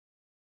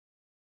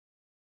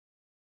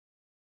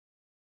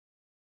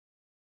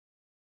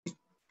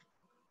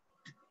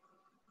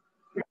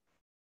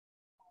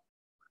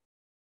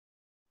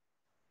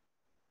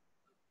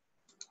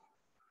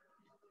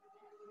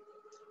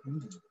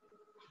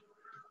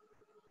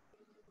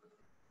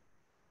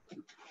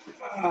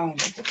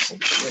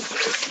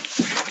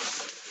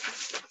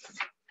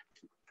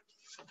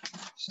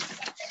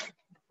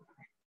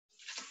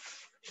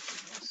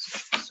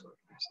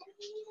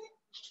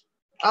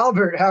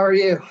Albert, how are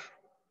you?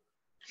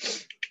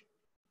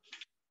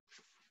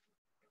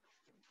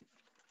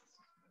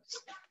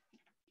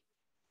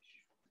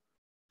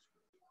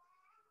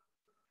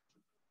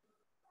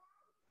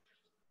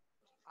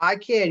 I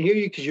can't hear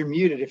you because you're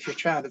muted if you're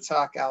trying to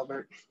talk,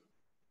 Albert.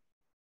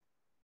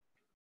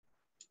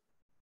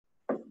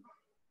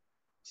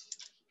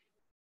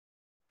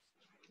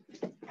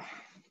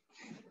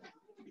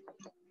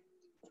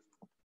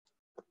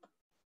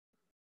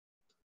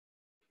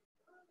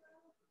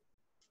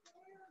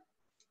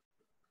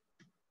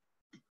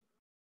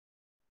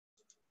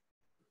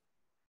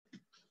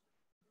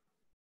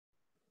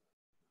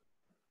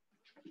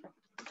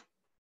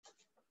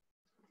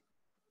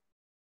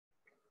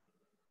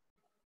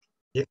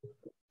 Yeah.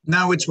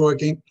 Now it's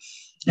working.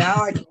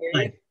 Now I can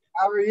hear you.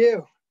 How are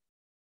you?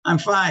 I'm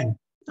fine.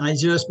 I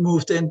just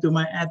moved into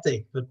my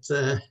attic, but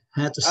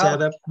had to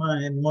set up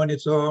my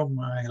monitor,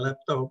 my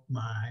laptop,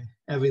 my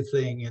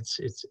everything. It's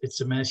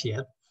a mess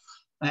yet.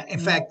 In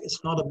fact,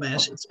 it's not a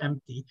mess. It's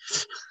empty.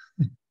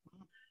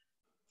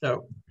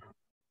 So.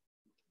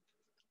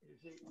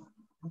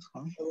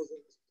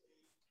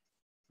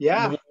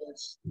 Yeah.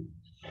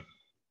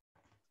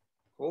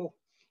 Cool.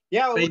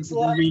 Yeah, it looks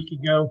a week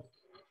ago.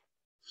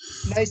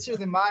 Nicer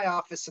than my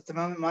office at the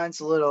moment.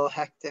 Mine's a little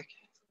hectic.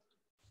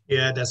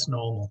 Yeah, that's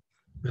normal.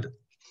 But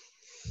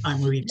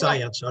I'm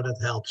retired, so that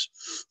helps.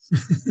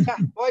 Yeah.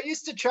 Well, I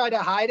used to try to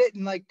hide it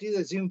and like do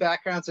the Zoom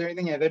backgrounds and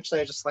everything. And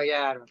eventually I just like,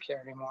 yeah, I don't care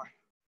anymore.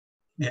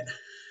 Yeah,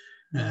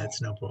 that's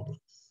no problem.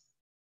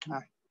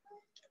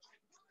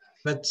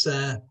 But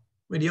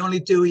we're the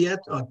only two yet,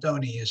 or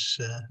Tony is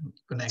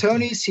connected?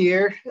 Tony's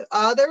here.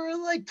 There were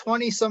like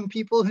 20 some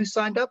people who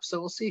signed up,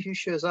 so we'll see who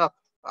shows up.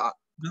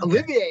 Okay.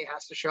 Olivier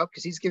has to show up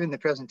because he's giving the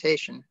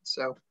presentation.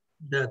 So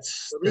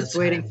that's at least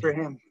waiting for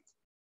him.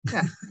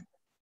 Yeah.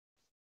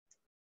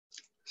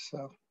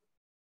 So.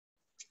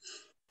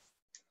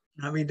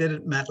 Now we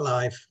didn't met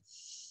live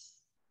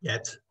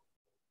yet.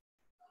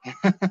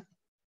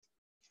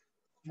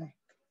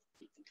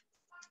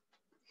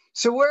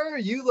 So where are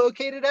you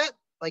located at?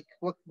 Like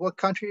what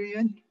country are you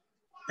in?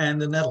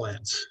 And the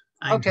Netherlands.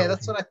 Okay,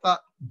 that's what I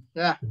thought.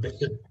 Yeah.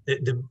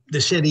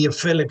 The city of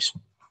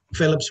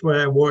Philips,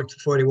 where I worked for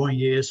 41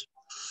 years.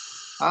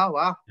 Oh,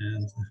 wow.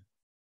 And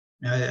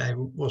I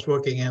was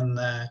working in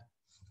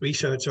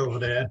research over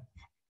there.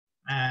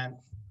 And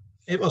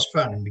it was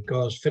fun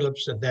because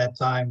Philips at that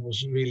time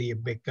was really a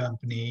big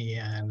company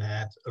and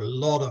had a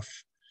lot of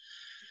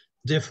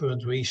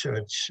different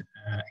research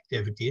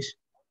activities,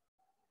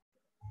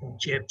 from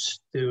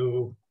chips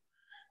to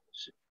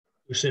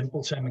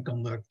simple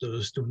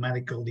semiconductors, to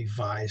medical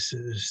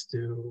devices,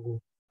 to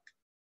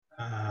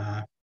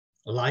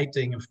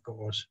lighting, of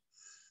course,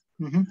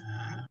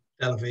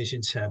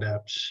 television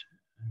setups,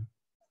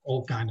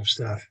 all kind of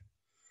stuff.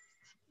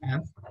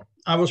 And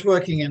I was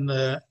working in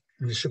the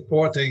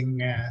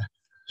supporting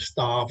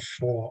staff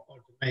for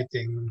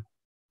automating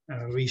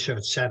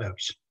research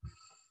setups.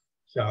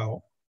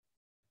 So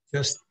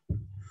just,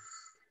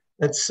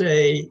 let's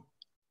say,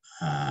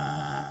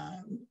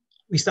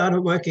 we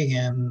started working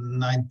in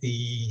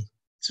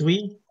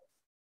 93,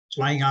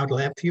 trying out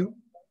LabVIEW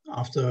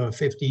after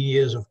 15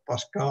 years of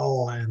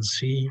Pascal and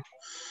C.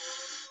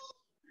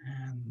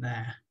 And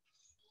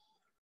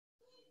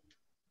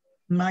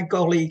my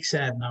colleague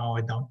said, no,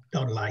 I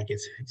don't like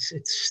it.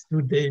 It's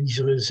too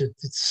dangerous.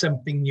 It's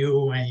something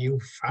new and you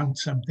found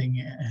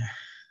something.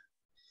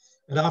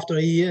 But after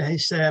a year, he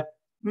said,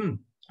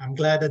 I'm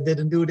glad I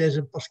didn't do this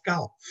in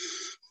Pascal.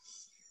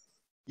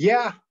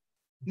 Yeah.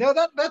 No,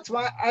 that's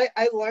why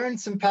I learned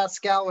some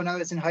Pascal when I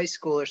was in high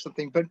school or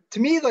something. But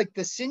to me, like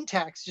the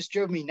syntax just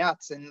drove me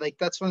nuts. And like,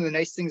 that's one of the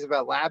nice things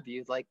about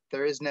LabVIEW. Like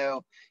there is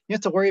no, you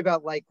have to worry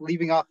about like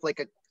leaving off like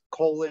a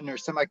colon or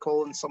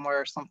semicolon somewhere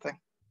or something.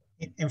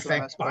 In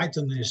fact,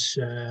 Python is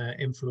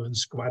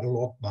influenced quite a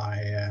lot by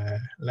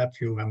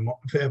LabVIEW and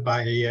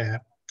by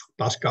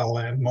Pascal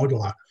and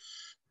Modular.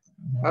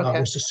 That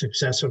was the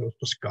successor of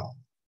Pascal.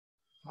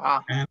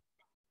 Ah. And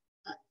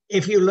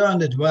if you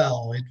learned it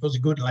well, it was a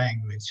good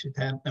language. It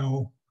had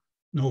no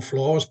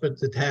flaws, but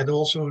it had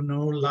also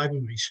no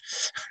libraries.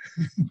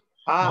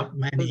 Not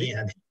many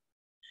yet.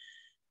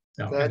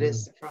 So, that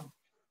is the problem.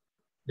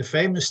 The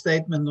famous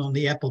statement on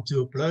the Apple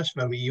II Plus,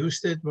 where we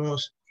used it,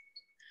 was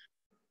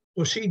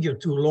procedure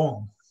too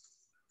long.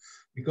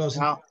 Because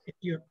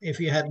if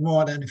you had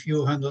more than a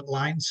few hundred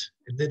lines,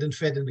 it didn't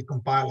fit in the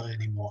compiler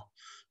anymore.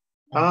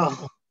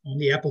 On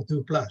the Apple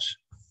II Plus,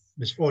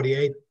 there's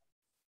 48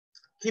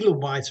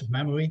 kilobytes of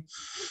memory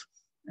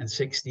and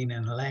 16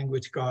 in a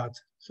language card.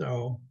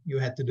 So you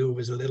had to do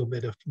with a little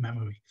bit of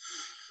memory.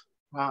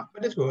 Wow.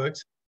 But it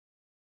worked.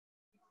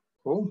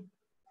 Cool.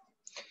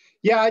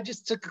 Yeah, I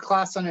just took a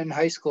class on it in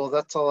high school.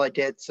 That's all I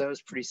did. So it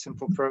was pretty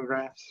simple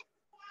programs.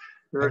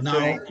 But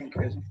now,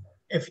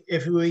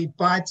 if you read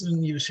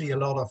Python, you see a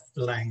lot of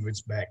the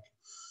language back.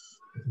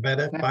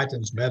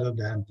 Python's better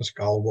than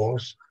Pascal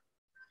was.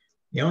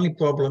 The only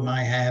problem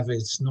I have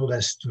is not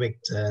as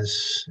strict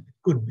as it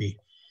could be.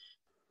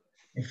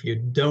 If you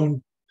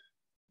don't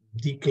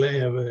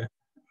declare a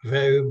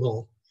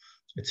variable,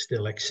 it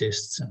still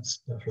exists and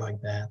stuff like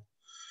that.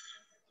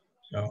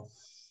 So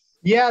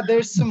yeah,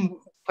 there's some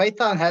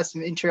Python has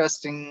some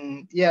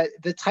interesting. Yeah,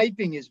 the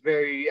typing is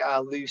very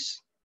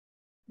loose.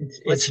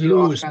 It's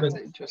loose,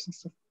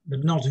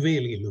 but not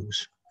really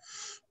loose.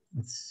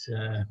 It's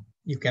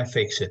you can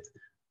fix it,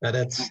 but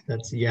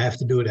that's you have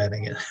to do that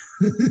again.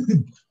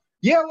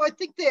 Yeah, well, I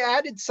think they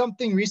added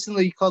something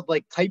recently called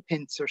like type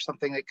hints or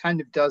something that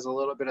kind of does a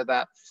little bit of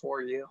that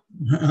for you.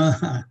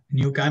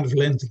 New kind of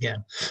lint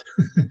again.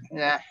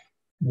 Yeah.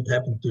 What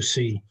happened to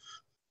C?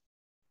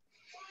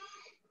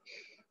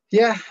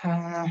 Yeah.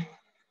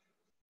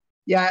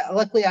 Yeah,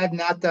 luckily I've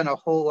not done a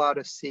whole lot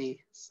of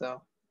C,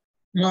 so.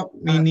 No,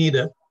 me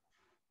neither.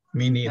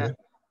 Me neither.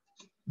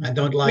 Yeah. I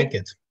don't like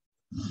it.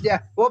 Yeah,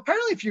 well,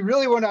 apparently if you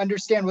really want to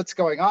understand what's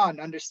going on,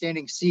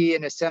 understanding C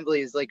in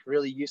assembly is like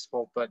really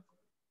useful, but.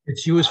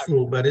 It's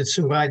useful, but it's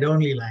a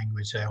write-only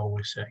language, I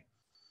always say.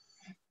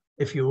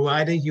 If you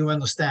write it, you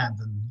understand,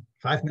 and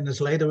 5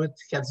 minutes later, it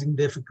gets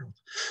difficult.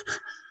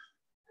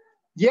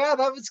 Yeah,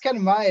 that was kind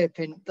of my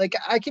opinion. Like,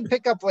 I can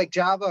pick up like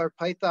Java or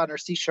Python or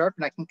C#,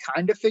 and I can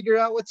kind of figure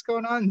out what's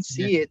going on. And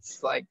C,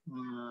 it's like,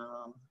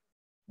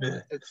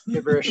 it's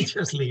gibberish.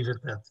 Just leave it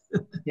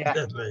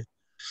that way.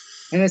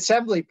 In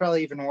assembly,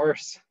 probably even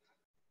worse.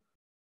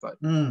 But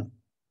I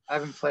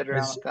haven't played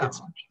around with that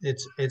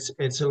much.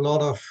 It's a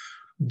lot of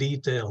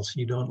details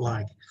you don't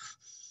like.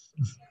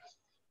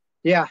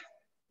 Yeah.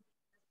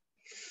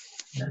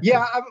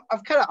 Yeah, I'm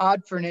kind of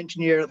odd for an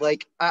engineer.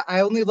 Like,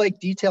 I only like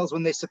details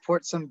when they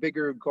support some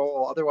bigger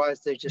goal.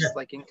 Otherwise, they're just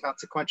like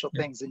inconsequential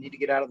things that need to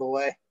get out of the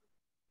way.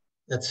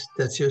 That's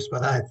just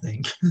what I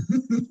think.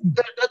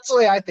 That's the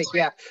way I think,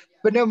 yeah.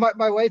 But no,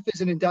 my wife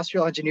is an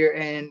industrial engineer,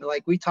 and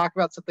like we talk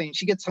about something, and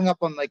she gets hung up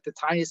on like the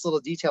tiniest little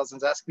details and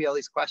is asking me all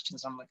these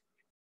questions. I'm like,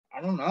 I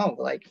don't know,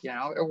 like, you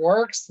know, it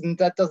works and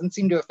that doesn't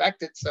seem to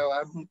affect it. So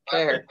I don't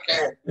care.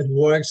 It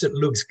works, it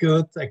looks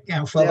good. I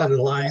can follow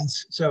the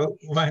lines. So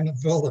why not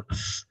bother?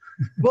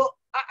 Well,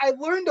 I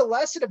learned a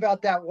lesson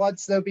about that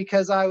once though,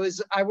 because I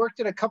worked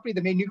at a company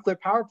that made nuclear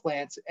power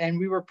plants, and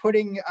we were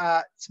putting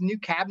some new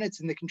cabinets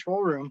in the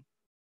control room.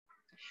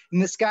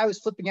 And this guy was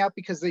flipping out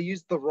because they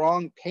used the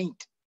wrong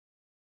paint.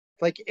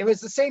 Like it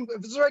was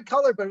the right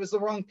color, but it was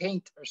the wrong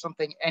paint or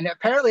something. And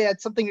apparently it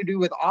had something to do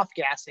with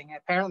off-gassing.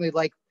 Apparently,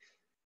 like,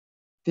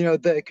 you know,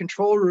 the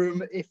control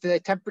room, if the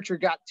temperature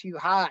got too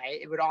high,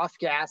 it would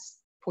off-gas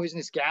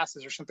poisonous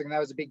gases or something. That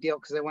was a big deal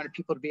because they wanted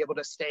people to be able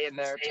to stay in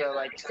there to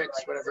like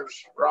fix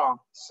whatever's wrong.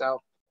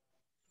 So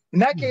in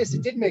that case,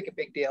 it did make a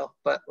big deal,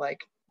 but like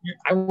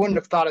I wouldn't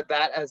have thought of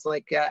that as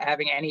like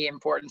having any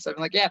importance. I'm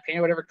like, yeah, paint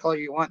whatever color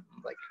you want.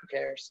 Like, who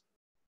cares?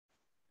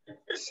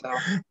 So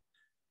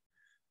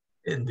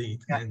indeed.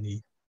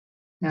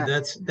 Yeah.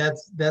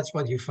 That's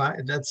what you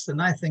find. That's the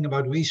nice thing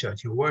about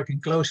research. You're working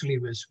closely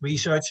with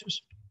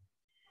researchers.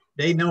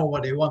 They know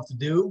what they want to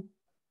do,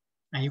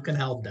 and you can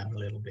help them a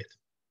little bit.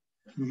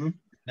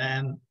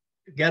 And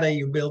together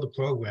you build a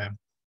program.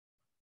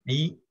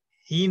 He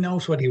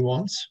knows what he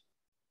wants,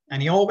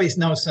 and he always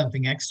knows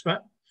something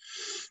extra.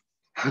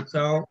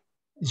 So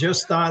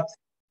just start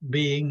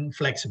being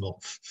flexible.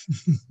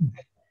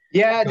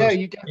 Yeah, no,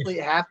 you definitely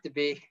have to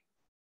be.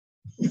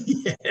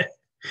 Yeah.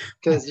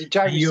 Because you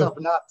drive yourself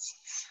nuts.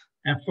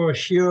 And for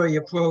sure,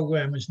 your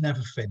program is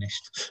never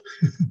finished.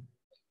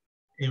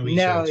 In research.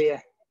 No,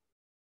 yeah.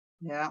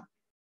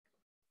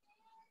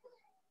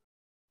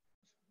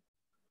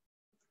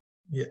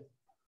 Yeah,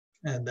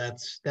 and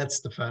that's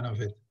the fun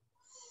of it.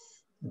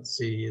 Let's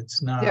see,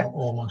 it's now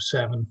almost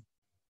 7.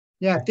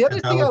 Yeah, the other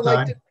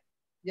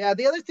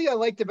thing I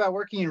liked about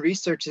working in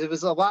research is it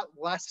was a lot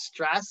less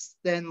stress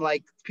than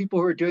like people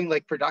who are doing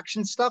like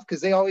production stuff,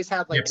 because they always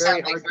had like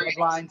very hard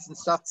deadlines and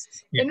stuff.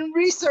 And in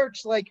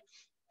research, like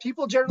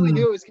people generally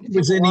knew it was going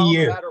to take a while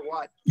no matter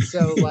what.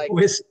 So like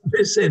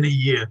within a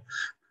year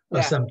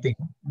or something,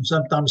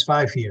 sometimes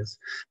 5 years.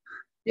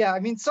 Yeah,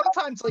 I mean,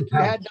 sometimes like you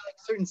had like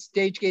certain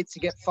stage gates to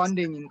get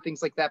funding and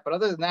things like that, but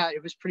other than that,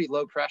 it was pretty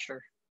low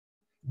pressure.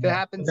 If it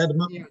happens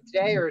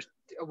today or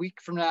a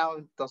week from now,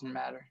 it doesn't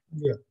matter.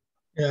 Yeah,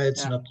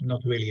 it's not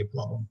really a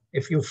problem.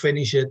 If you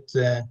finish it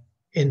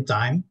in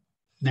time,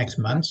 next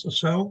month or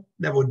so,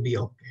 that would be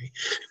okay.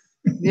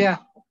 Yeah.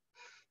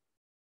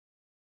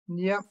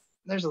 Yep.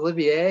 There's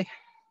Olivier.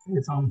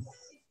 It's on.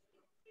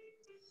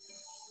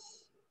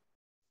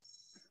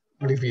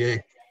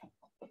 Olivier.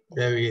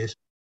 There he is.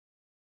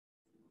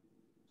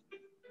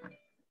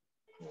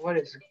 What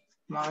is it?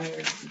 My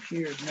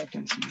computer is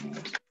making some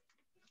noise.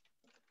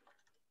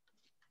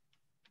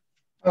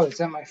 Oh, is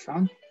that my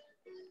phone?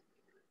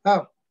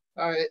 Oh,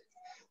 all right.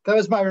 That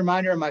was my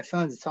reminder on my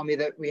phone to tell me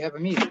that we have a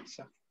meeting.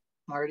 So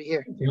I'm already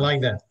here. You like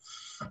that?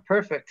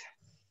 Perfect.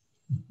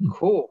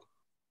 Cool.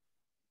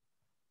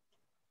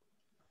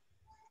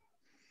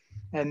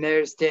 And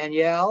there's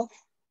Danielle.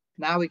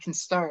 Now we can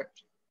start.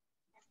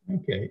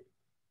 Okay.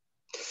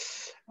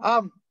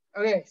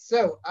 Okay,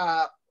 so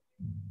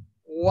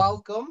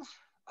welcome.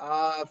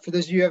 For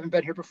those of you who haven't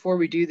been here before,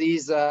 we do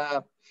these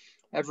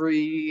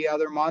every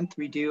other month.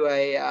 We do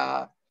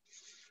a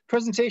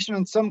presentation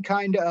on some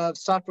kind of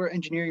software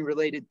engineering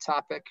related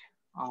topic.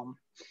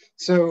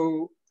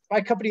 So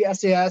my company,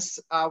 SAS,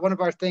 one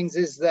of our things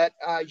is that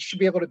you should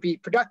be able to be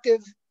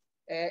productive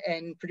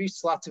and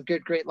produce lots of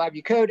good, great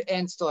LabVIEW code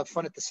and still have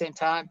fun at the same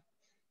time.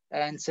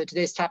 And so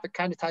today's topic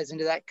kind of ties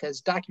into that because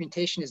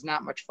documentation is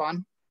not much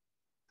fun.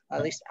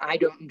 At least I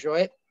don't enjoy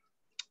it.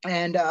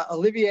 And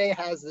Olivier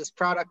has this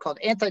product called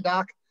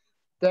AntiDoc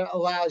that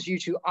allows you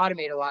to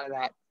automate a lot of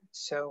that.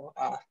 So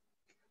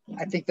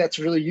I think that's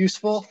really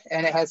useful,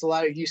 and it has a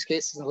lot of use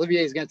cases. And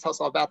Olivier is going to tell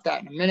us all about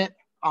that in a minute.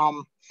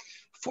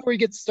 Before we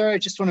get started, I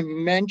just want to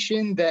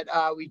mention that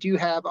we do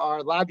have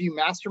our LabVIEW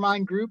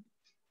Mastermind group.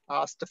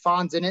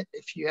 Stefan's in it.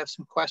 If you have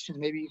some questions,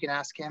 maybe you can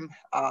ask him.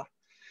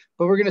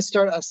 But we're going to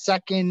start a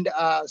second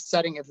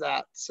setting of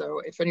that.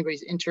 So if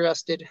anybody's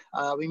interested,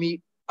 we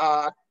meet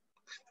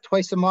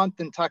twice a month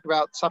and talk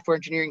about software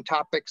engineering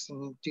topics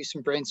and do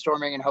some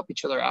brainstorming and help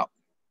each other out.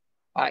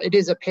 It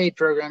is a paid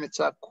program. It's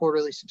a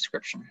quarterly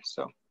subscription.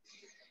 So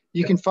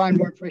you can find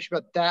more information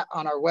about that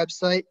on our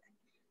website.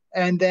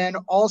 And then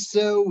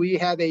also we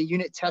have a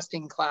unit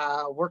testing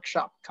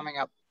workshop coming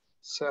up.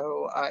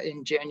 So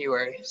in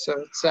January.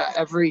 So it's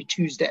every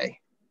Tuesday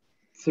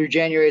through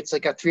January. It's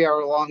like a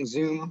 3-hour-long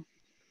Zoom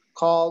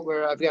call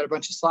where I've got a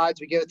bunch of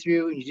slides we go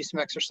through and you do some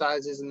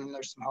exercises and then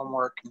there's some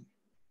homework.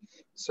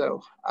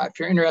 So if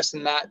you're interested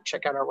in that,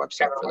 check out our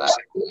website for that.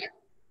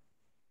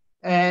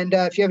 And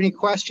if you have any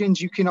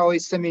questions, you can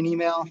always send me an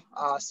email,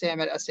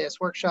 Sam at SAS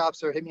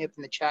Workshops, or hit me up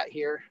in the chat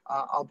here.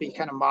 I'll be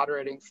kind of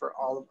moderating for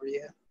all of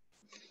you.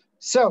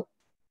 So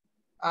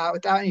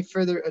without any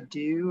further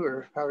ado,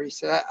 or however you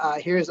say that,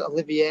 here's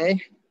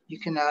Olivier. You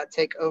can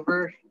take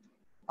over.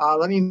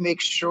 Let me make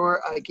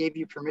sure I gave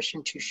you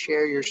permission to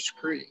share your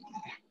screen.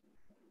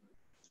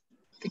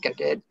 I think I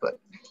did, but.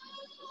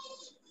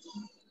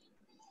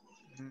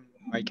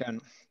 I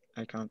can't.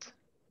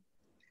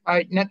 All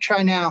right,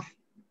 try now.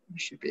 You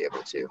should be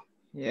able to.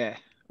 Yeah,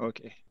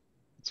 okay.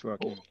 It's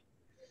working. Cool.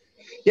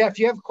 Yeah, if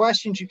you have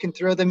questions, you can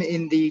throw them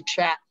in the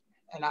chat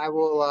and I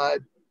will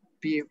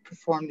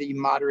perform the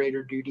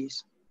moderator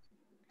duties.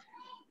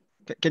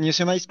 Can you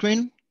see my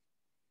screen?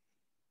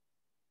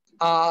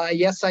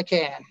 Yes, I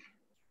can.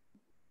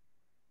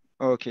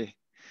 Okay.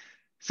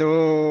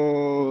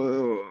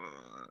 So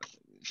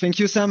thank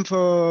you, Sam,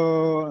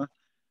 for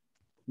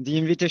the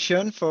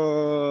invitation,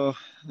 for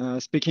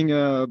speaking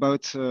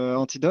about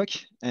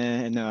AntiDoc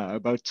and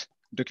about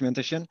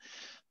documentation.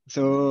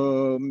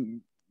 So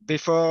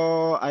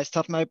before I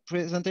start my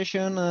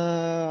presentation,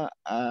 I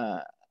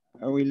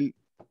will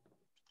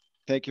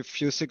take a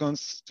few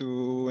seconds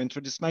to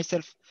introduce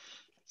myself.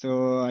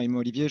 So I'm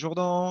Olivier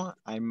Jourdan.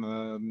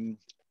 I'm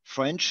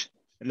French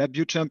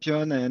LabVIEW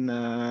champion and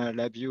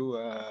LabVIEW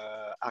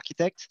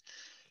architect.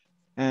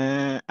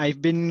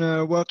 I've been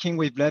working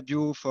with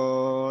LabVIEW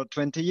for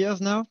 20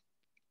 years now.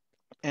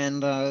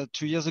 And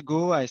 2 years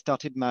ago, I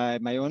started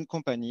my own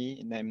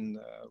company named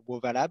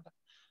WovaLab.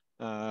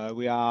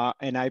 We are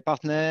an NI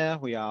partner.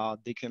 We are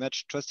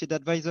DQMH trusted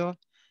advisor.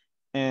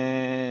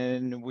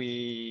 And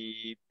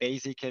we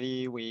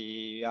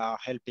are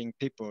helping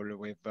people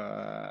with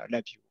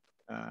LabVIEW.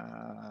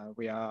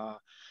 We are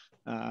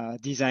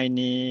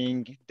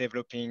designing,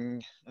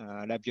 developing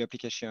LabVIEW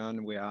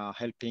application. We are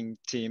helping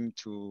team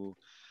to,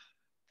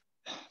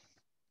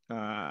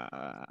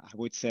 I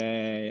would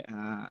say,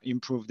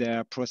 improve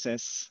their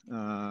process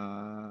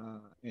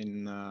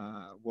in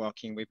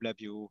working with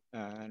LabVIEW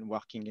and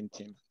working in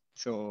team.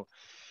 So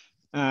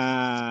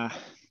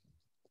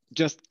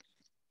just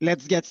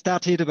let's get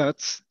started about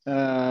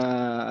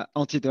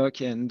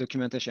AntiDoc and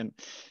documentation.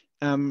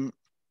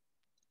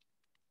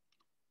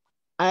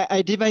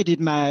 I divided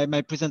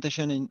my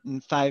presentation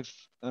in 5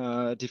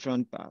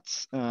 different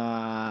parts.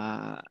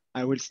 I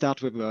will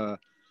start with a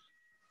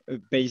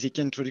basic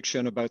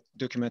introduction about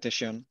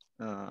documentation,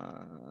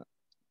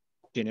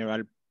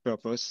 general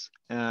purpose.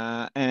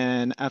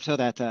 And after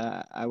that,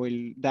 I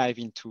will dive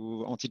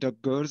into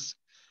AntiDoc goals,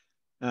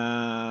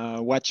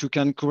 what you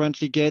can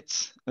currently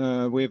get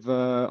with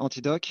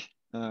AntiDoc,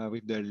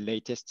 with the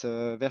latest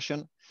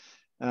version,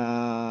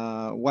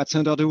 what's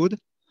under the hood,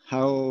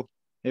 how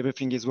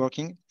everything is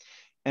working.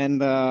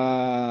 And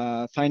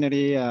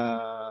finally,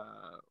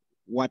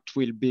 what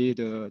will be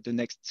the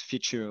next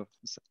feature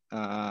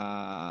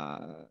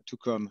to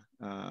come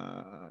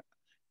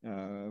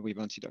with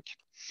AntiDoc.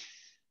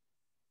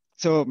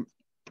 So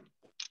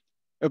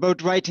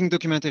about writing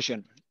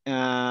documentation,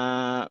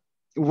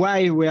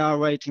 why we are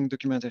writing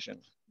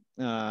documentation.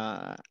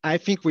 I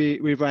think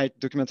we write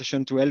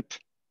documentation to help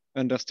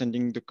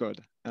understanding the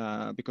code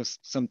because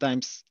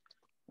sometimes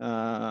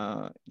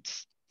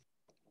it's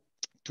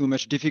too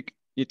much difficult.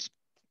 It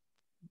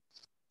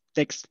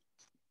takes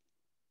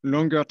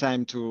longer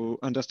time to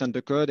understand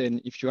the code.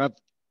 And if you have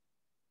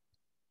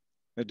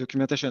a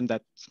documentation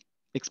that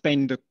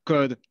explains the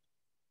code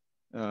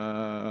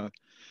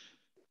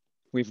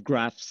with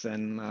graphs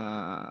and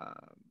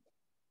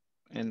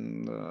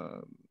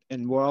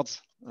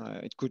words.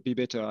 It could be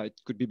better. It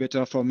could be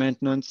better for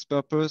maintenance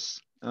purpose.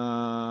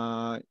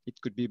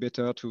 It could be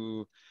better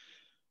to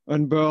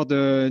onboard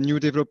new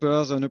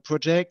developers on a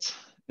project,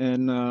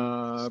 and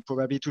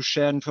probably to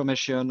share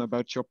information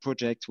about your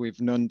project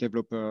with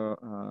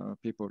non-developer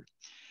people.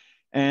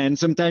 And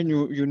sometimes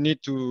you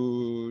need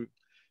to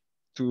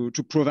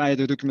provide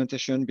the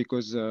documentation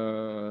because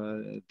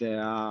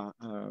there are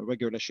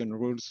regulation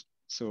rules.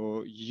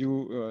 So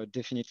you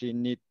definitely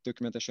need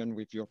documentation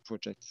with your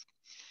projects.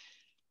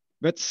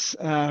 But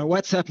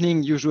what's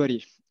happening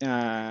usually?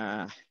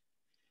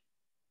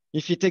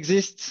 If it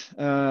exists,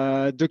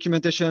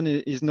 documentation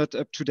is not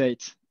up to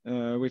date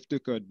with the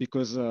code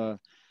because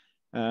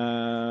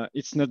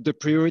it's not the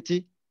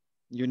priority.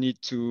 You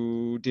need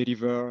to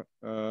deliver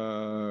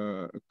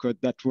a code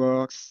that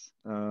works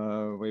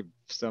with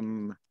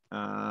some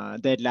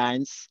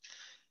deadlines.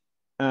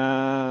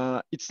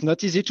 It's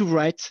not easy to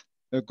write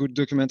a good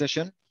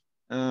documentation.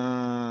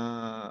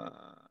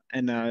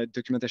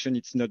 Documentation,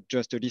 it's not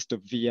just a list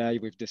of VI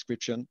with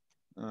description.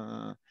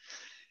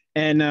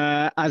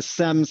 As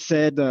Sam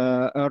said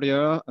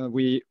earlier,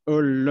 we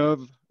all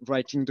love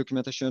writing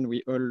documentation.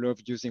 We all love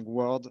using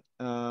Word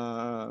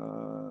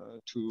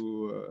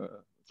to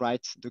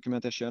write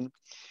documentation.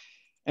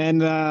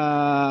 And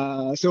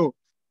so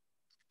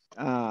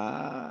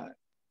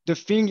the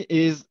thing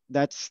is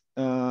that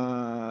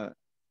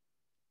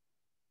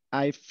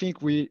I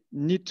think we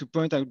need to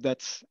point out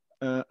that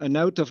an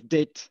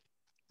out-of-date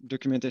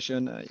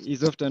documentation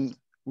is often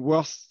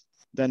worse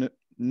than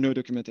no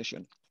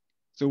documentation.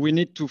 So we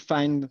need to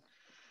find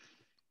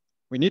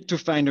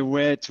a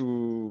way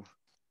to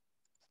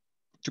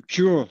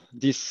cure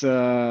this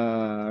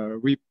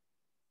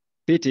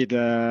repeated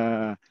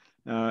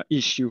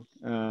issue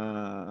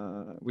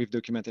with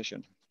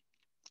documentation.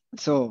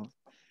 So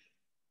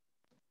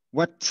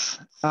what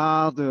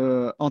are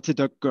the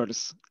AntiDoc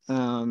goals?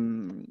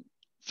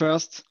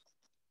 First,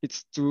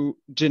 it's to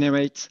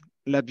generate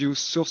LabVIEW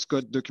source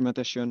code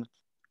documentation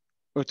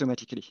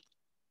automatically.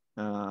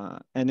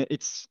 And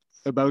it's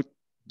about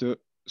the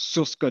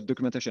source code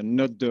documentation,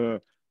 not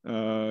the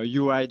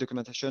UI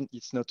documentation.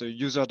 It's not a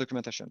user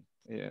documentation.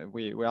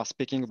 We are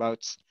speaking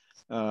about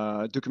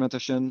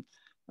documentation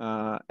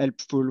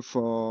helpful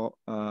for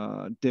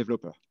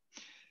developer.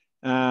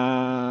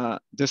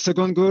 The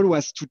second goal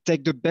was to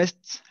take the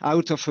best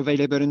out of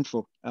available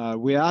info.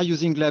 We are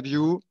using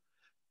LabVIEW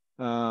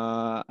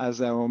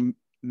as our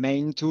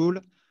main tool.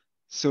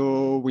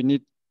 So we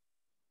need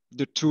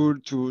the tool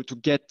to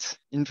get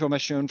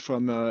information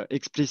from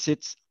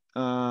explicit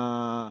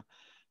data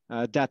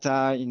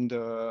in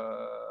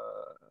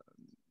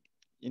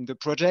the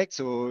project.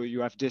 So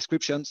you have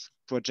descriptions,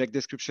 project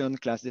description,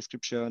 class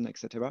description,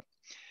 etc.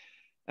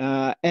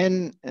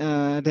 And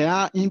there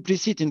are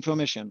implicit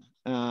information.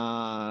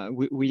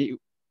 We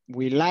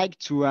like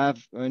to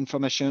have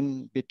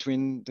information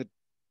between the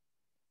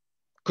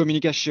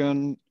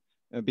communication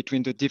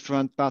between the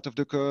different part of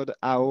the code,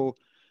 how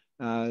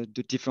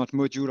the different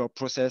module or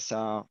process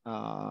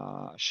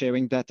are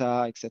sharing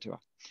data, etc.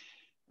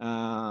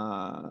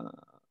 And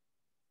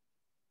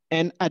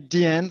at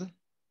the end,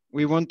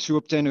 we want to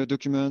obtain a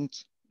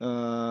document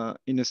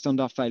in a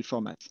standard file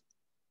format.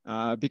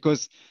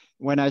 Because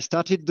when I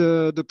started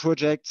the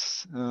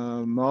project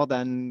more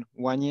than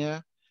 1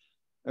 year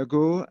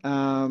ago,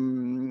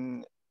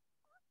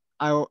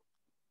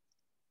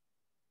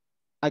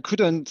 I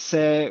couldn't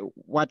say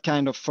what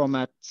kind of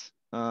format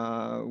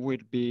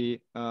would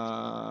be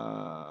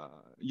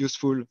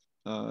useful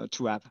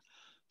to have.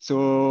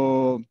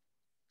 So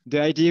the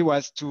idea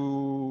was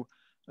to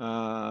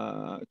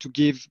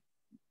give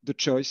the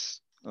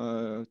choice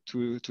to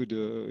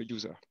the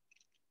user.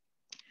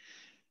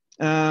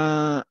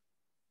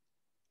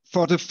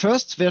 For the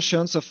first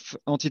versions of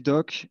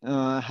AntiDoc,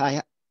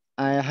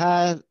 I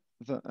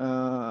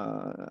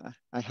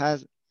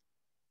had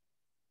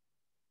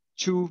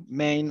two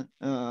main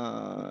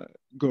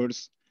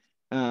goals.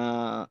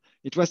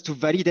 It was to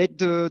validate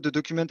the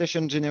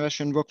documentation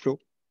generation workflow.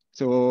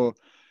 So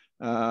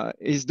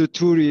is the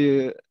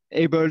tool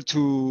able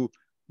to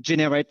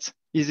generate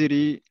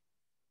easily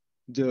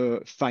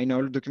the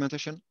final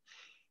documentation,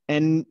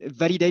 and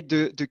validate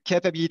the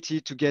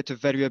capability to get a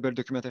valuable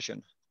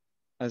documentation.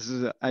 As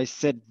I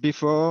said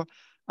before,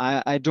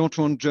 I don't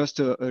want just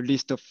a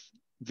list of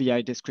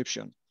VI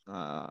description.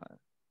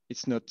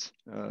 It's not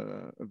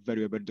a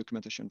valuable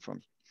documentation for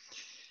me.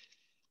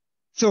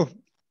 So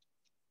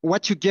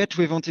what you get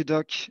with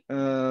AntiDoc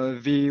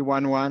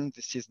v11,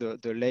 this is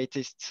the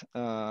latest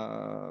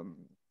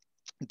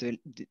the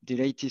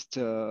latest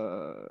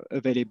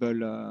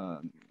available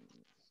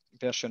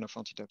version of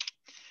AntiDoc.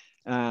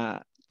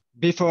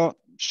 Before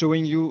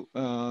showing you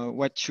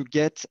what you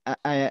get,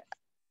 I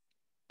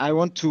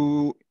want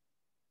to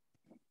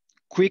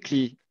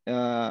quickly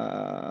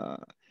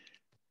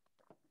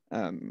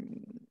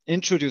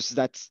introduce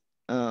that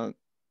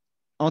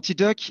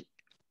AntiDoc,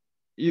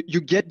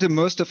 you get the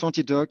most of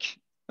AntiDoc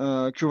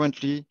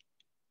currently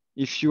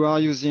if you are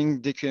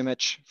using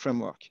DQMH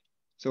framework.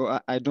 So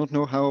I don't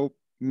know how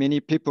many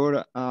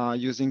people are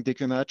using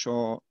DQMH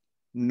or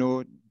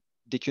know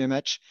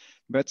DQMH,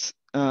 but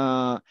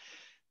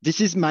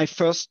this is my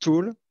first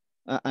tool.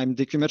 I'm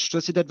DQMH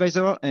Trusted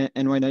Advisor,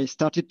 and when I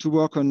started to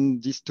work on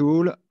this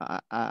tool,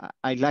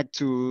 I like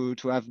to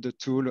have the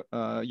tool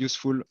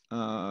useful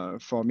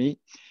for me.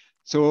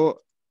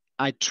 So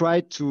I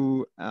tried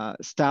to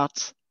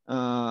start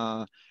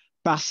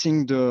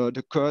parsing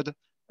the code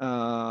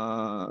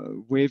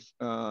with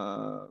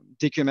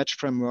DQMH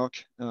framework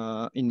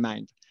in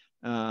mind.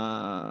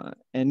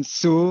 And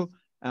so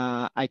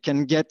I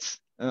can get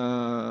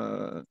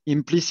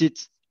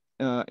implicit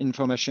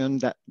information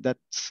that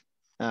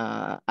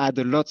add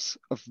a lot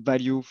of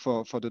value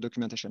for the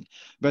documentation.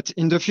 But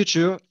in the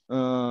future,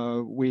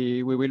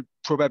 we will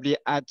probably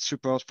add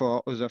support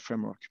for other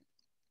framework.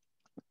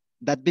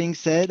 That being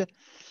said,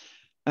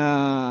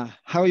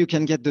 how you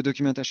can get the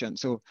documentation.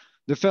 So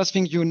the first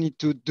thing you need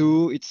to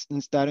do is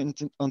install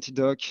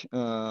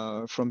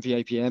AntiDoc from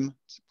VIPM,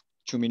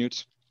 2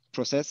 minutes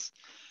process.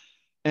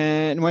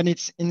 And when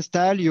it's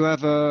installed, you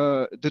have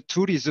the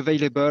tool is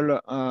available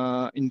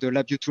in the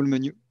LabVIEW tool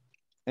menu,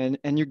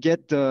 and you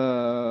get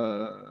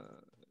the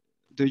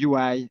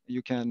UI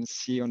you can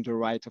see on the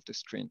right of the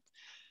screen.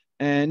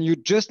 And you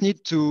just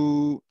need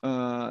to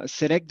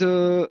select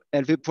the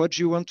LabVIEW project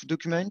you want to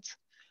document.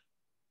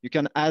 You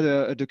can add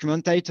a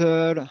document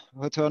title,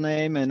 author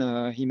name, and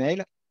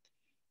email,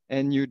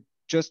 and you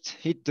just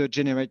hit the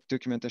generate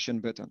documentation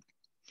button.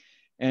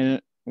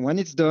 And when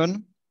it's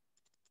done,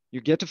 you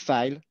get a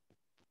file.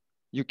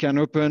 You can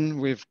open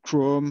with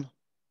Chrome,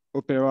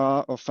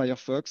 Opera, or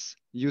Firefox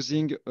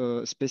using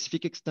a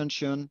specific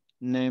extension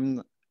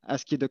named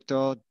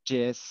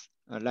ASCII-Doctor.js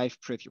Live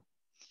Preview.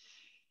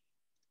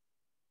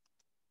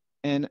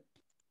 And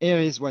here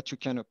is what you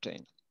can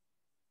obtain.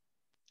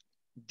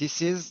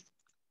 This is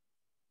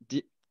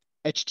the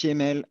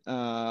HTML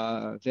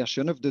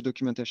version of the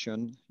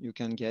documentation you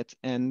can get.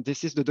 And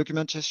this is the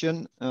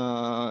documentation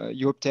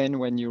you obtain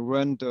when you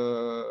run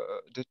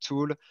the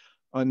tool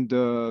on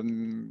the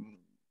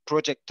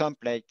project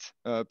template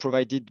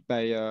provided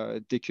by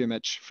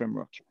DQMH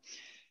framework.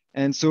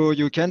 And so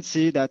you can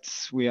see that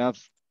we have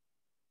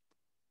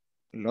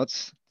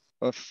lots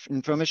of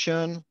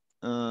information.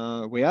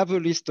 We have a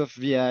list of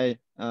VI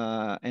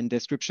and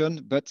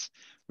description, but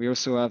we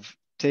also have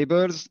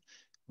tables.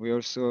 We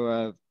also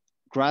have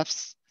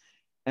graphs,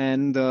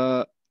 and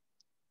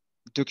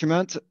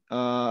document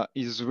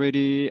is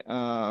really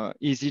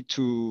easy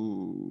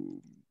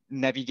to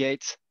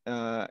navigate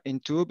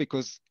into,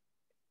 because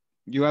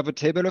you have a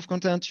table of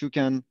content. You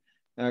can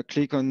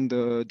click on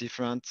the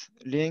different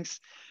links.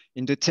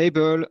 In the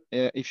table,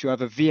 if you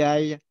have a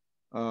VI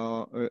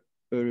or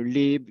a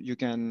lib, you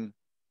can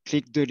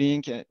click the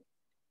link.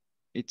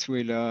 It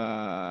will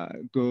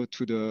go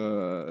to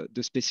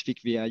the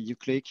specific VI you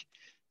click.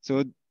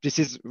 So this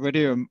is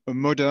really a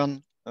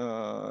modern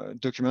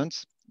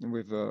document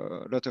with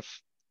a lot of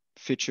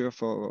feature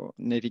for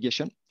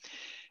navigation.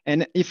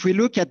 And if we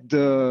look at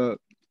the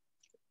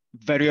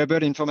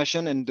valuable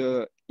information and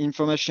the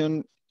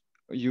information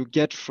you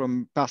get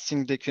from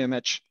parsing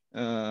DQMH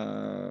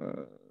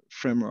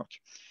framework,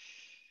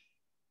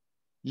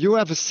 you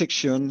have a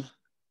section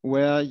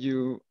where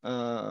you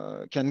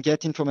can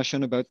get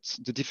information about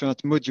the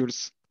different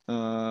modules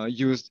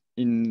used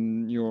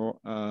in your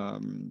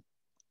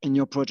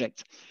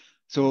project.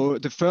 So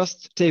the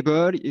first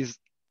table is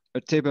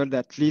a table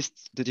that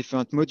lists the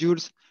different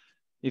modules,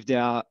 if they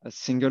are a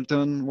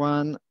singleton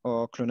one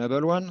or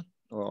clonable one,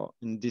 or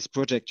in this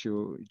project,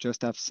 you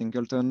just have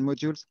singleton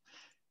modules.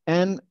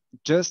 And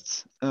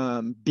just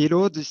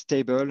below this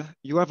table,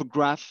 you have a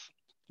graph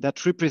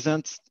that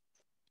represents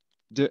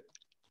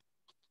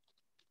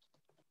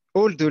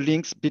all the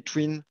links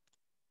between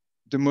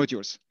the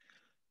modules.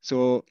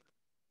 So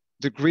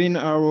the green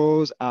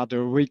arrows are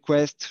the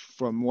requests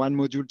from one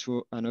module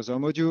to another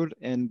module,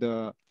 and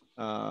the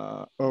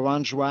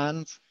orange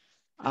ones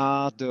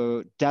are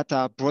the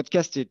data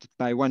broadcasted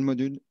by one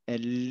module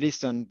and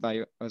listened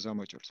by other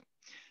modules.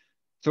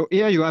 So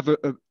here you have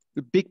a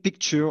big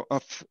picture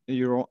of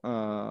your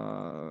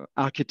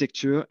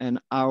architecture and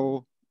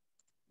how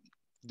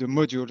the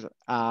modules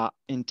are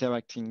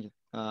interacting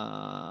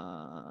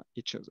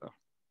each other.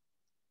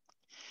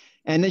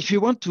 And if you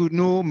want to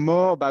know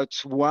more about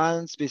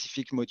one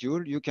specific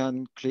module, you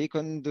can click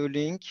on the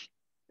link,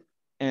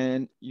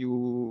 and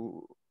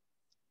you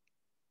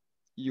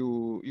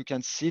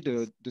can see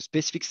the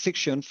specific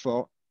section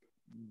for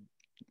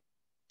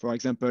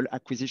example,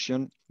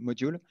 acquisition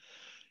module.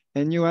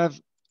 And you have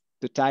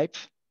the type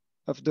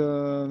of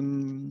the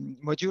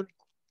module.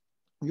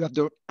 You have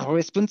the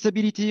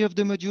responsibility of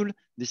the module.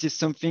 This is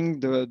something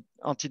the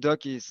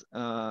AntiDoc is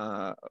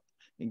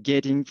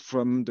getting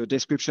from the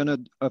description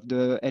of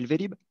the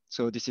LabVIEW.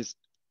 So this is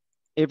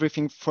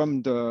everything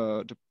from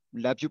the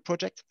LabVIEW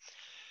project.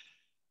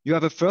 You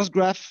have a first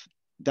graph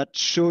that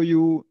shows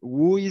you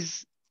who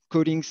is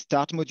coding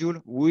start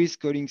module, who is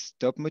coding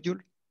stop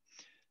module.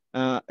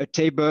 A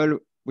table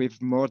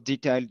with more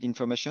detailed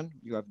information.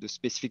 You have the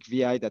specific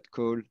VI that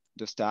call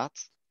the start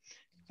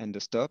and the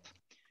stop.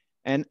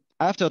 And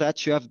after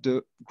that, you have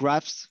the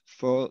graphs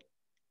for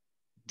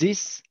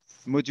this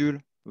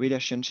module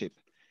relationship.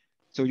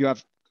 So you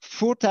have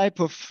 4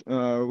 types of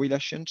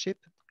relationship.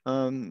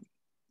 The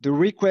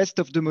request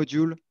of the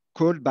module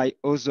called by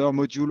other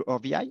module or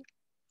VI.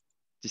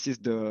 This is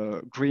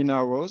the green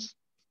arrows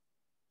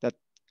that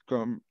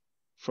come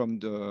from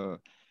the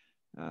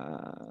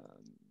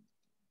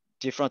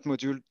different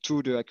module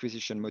to the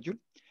acquisition module.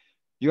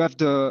 You have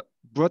the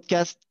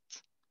broadcast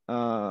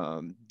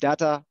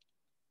data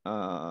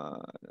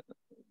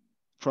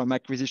from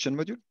acquisition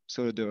module,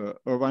 so the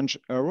orange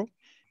arrow.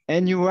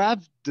 And you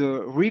have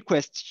the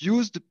request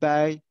used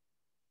by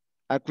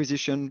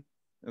acquisition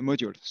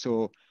module.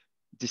 So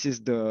this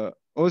is the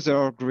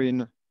other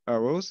green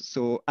arrows.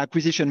 So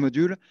acquisition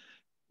module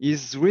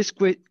is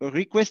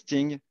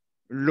requesting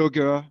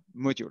logger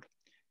module.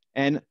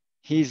 And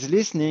he's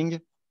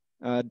listening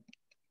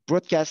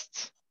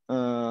broadcast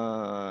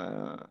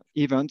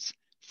events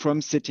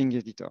from setting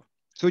editor.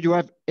 So you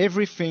have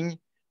everything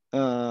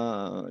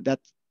that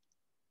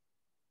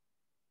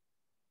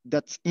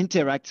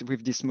interacts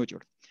with this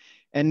module.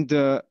 And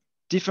the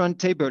different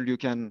table you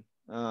can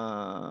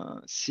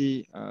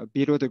see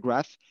below the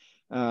graph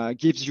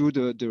gives you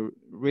the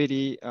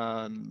really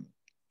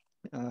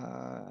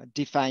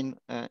defined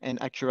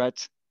and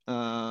accurate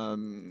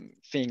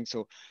thing.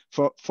 So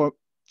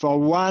for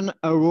one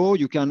arrow,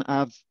 you can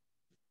have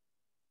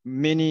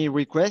many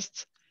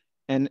requests,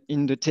 and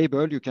in the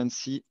table you can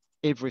see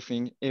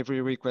everything,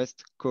 every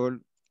request called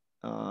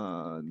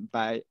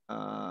by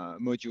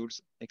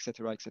modules,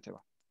 etc., etc.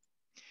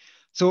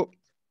 So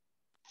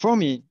for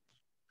me,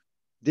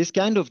 this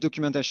kind of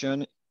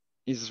documentation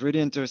is really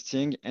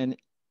interesting, and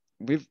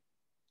with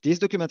this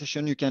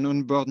documentation, you can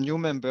onboard new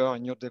member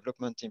in your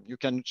development team. You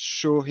can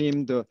show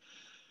him the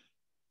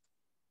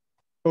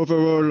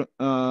overall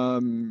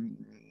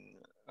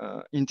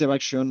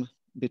interaction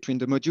between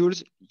the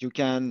modules. You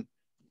can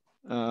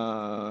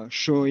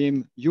show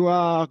him you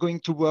are going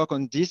to work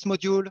on this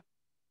module.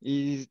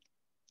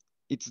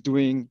 It's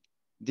doing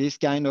this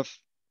kind of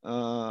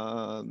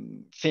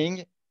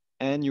thing,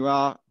 and you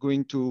are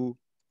going to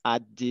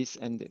add this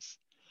and this.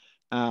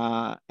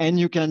 And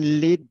you can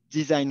lead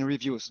design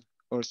reviews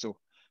also.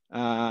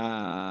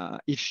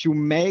 If you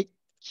make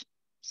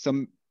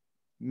some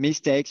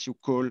mistakes, you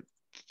call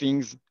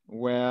things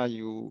where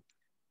you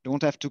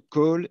don't have to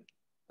call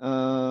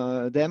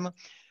them,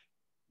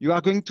 you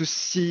are going to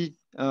see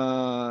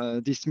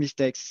these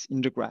mistakes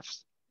in the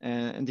graphs.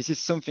 And this is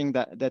something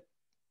that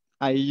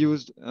I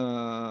used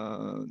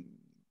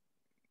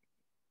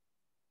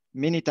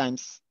many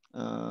times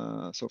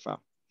so far.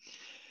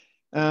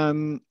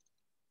 And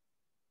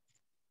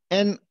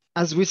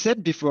as we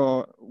said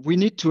before, we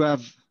need to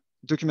have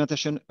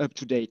documentation up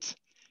to date.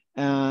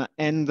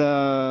 And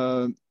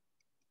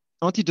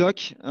AntiDoc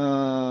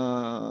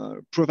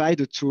provide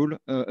a tool,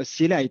 a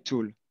CLI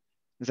tool,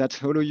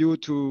 that allow you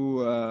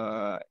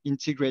to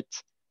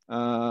integrate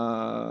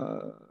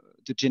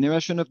the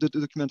generation of the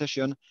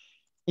documentation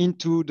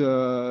into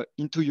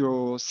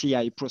your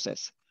CI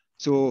process.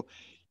 So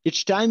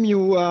each time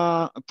you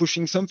are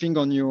pushing something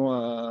on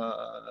your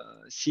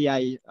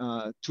CI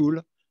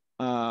tool,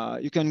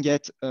 you can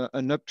get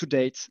an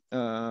up-to-date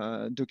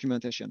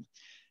documentation.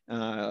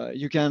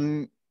 You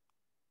can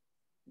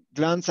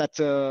glance at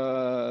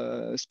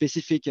a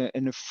specific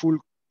and a full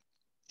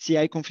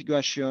CI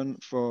configuration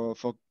for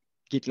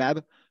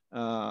GitLab.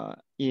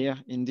 Here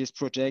in this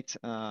project,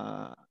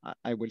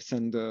 I will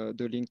send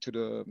the link to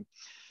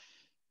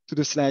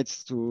the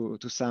slides to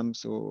Sam,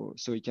 so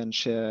he can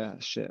share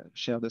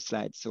the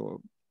slides.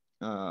 So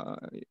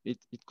it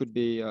could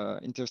be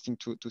interesting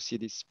to see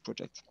this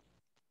project.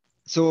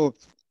 So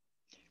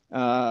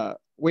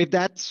with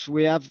that,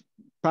 we have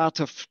part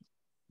of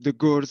the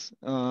goals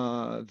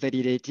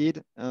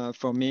validated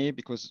for me,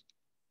 because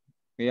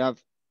we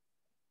have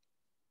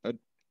a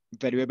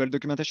valuable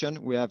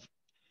documentation. We have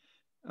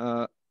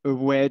a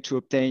way to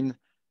obtain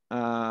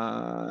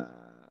a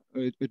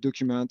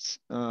document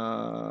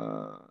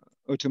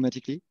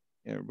automatically,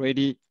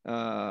 really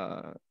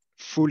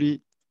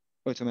fully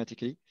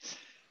automatically.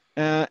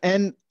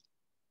 And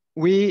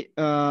we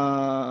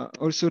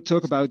also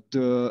talk about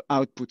the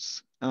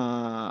outputs.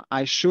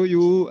 I show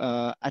you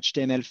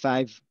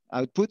HTML5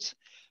 outputs,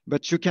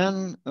 but you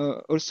can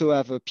also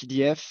have a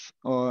PDF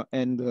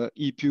and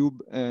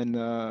EPUB and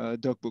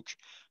DocBook.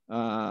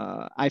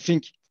 I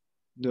think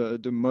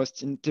the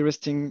most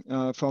interesting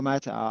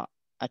format are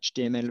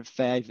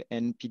HTML5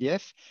 and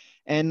PDF.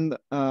 And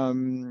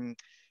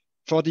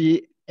for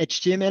the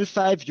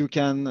HTML5, you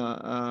can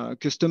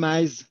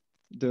customize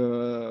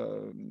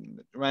the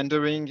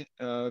rendering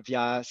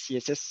via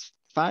CSS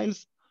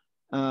files.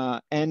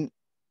 And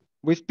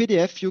with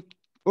PDF, you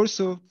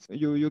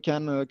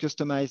can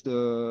customize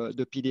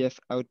the PDF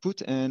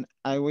output. And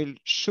I will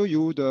show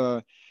you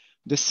the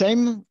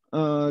same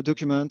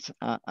document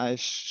I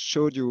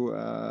showed you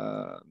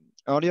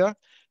earlier,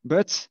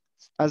 but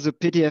as a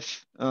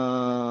PDF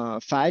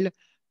file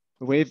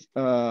with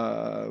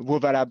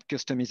overlap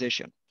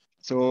customization.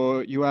 So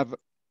you have,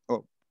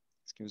 oh,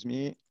 excuse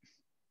me.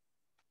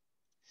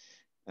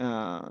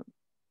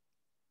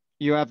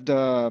 you have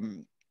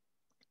the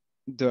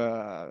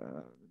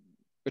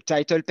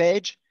title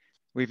page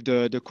with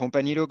the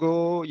company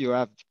logo. You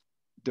have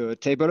the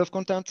table of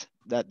content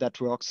that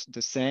works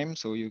the same,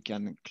 so you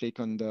can click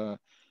on the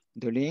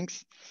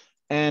links.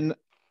 And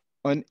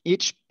on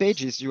each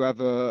pages, you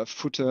have a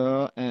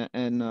footer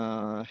and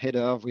a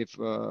header with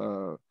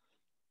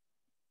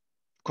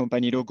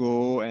company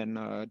logo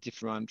and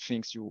different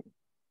things you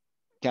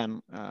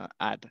can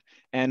add.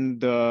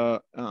 And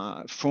the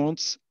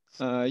fonts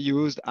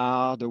used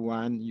are the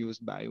one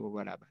used by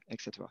OverLab,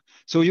 etc.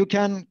 So you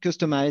can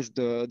customize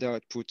the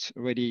output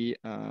really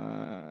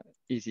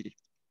easily.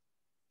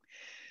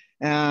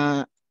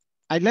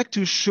 I'd like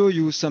to show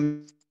you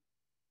some.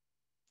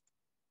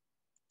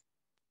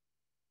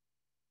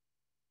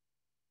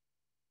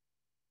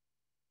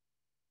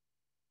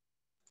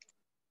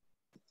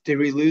 Did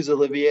we lose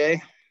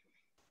Olivier?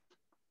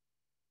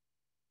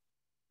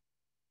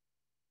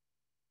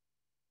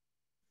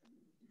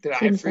 Did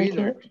I freeze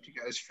or did you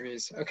guys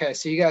freeze? Okay,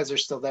 so you guys are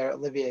still there.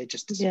 Olivier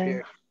just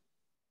disappeared.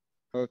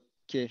 Yeah.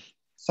 Okay.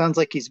 Sounds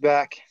like he's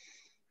back.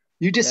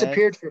 You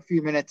disappeared for a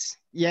few minutes.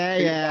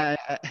 Yeah.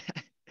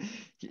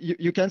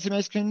 You can see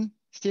my screen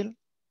still?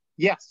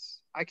 Yes,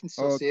 I can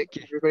still see it.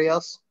 Can everybody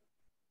else?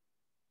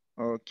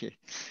 Okay.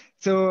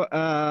 So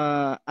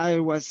I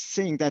was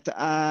saying that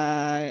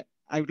I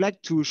would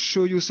like to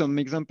show you some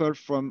example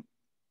from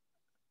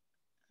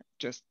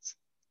just,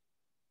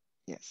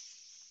 yes.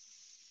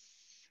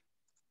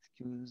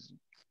 Excuse,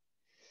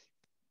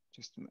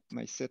 just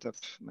my setup,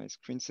 my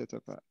screen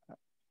setup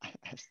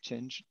has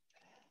changed.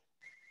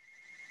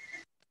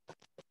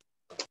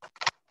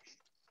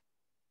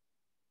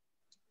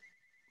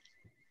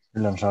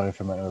 Dan schaue ich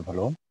für mein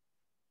Hallo.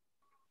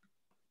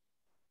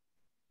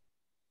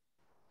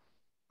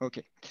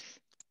 Okay.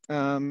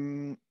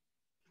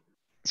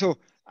 So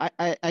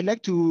I'd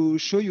like to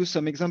show you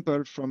some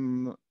example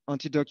from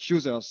AntiDoc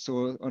users,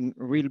 so on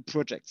real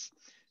projects,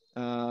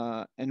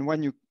 and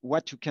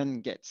what you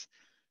can get.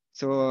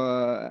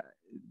 So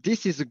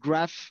this is a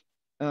graph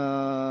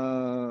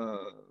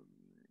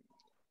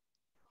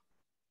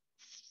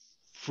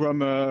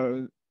from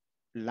a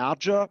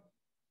larger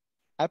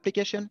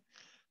application.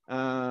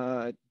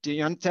 The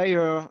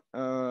entire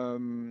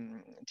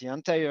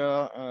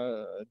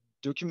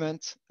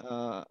document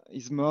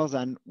is more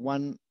than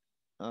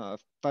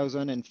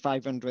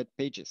 1,500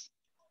 pages.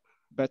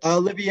 But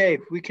Olivier,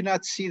 we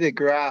cannot see the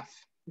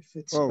graph. If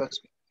it's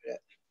supposed to be,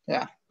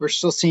 yeah, we're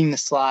still seeing the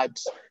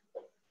slides.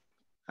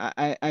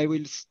 I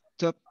will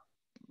stop.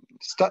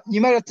 Stop.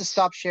 You might have to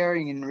stop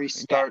sharing and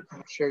restart.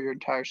 Yeah. Share your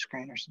entire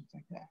screen or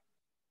something. Yeah.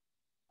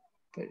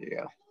 There you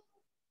go.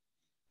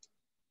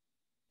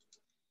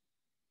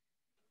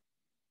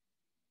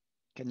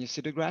 Can you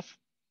see the graph?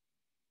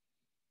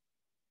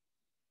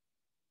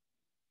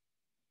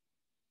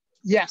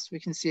 Yes, we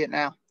can see it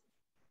now.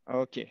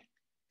 Okay.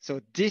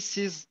 So this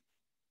is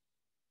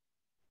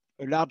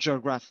a larger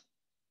graph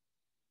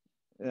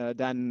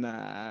than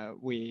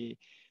we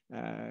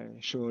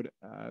showed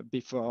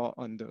before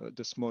on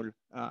the small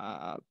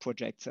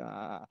project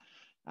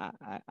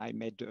I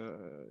made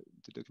the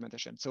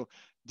documentation. So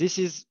this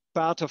is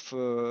part of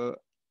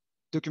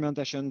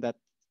documentation that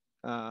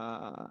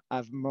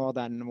have more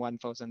than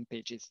 1,000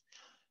 pages.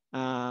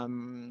 I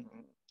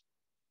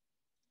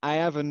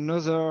have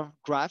another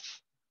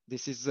graph.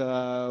 This is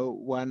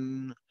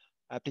one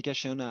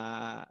application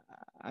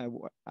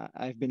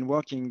I've been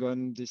working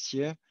on this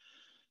year.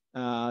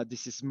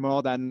 This is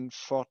more than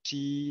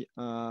 40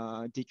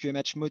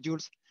 DQMH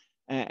modules.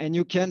 And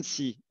you can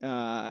see,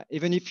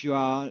 even if you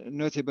are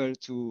not able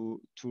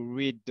to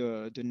read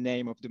the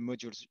name of the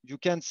modules, you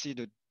can see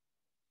the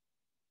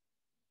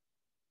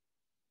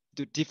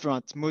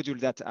different modules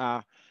that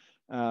are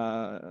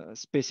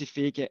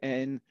specific.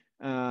 And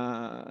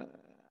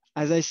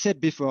as I said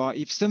before,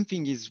 if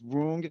something is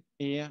wrong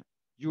here,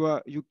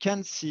 you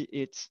can see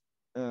it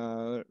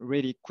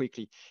really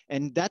quickly.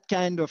 And that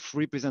kind of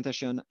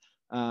representation,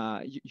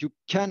 you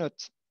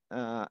cannot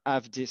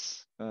have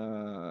this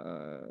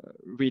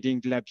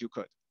reading LabVIEW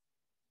code.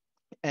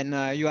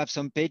 And you have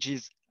some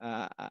pages.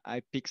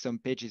 I picked some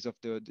pages of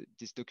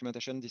this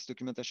documentation. This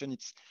documentation,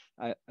 it's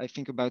I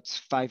think about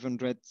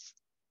 500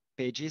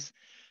 pages,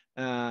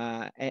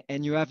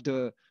 and you have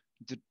the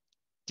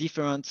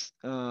different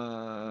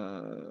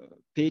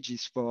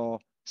pages for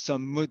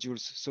some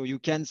modules. So you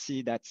can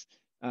see that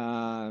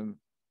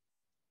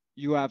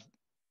you have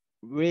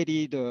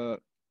really the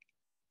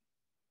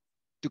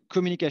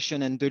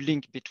communication and the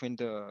link between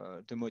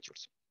the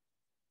modules.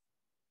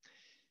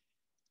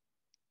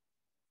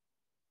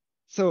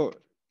 So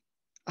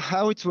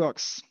how it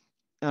works?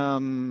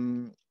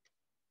 The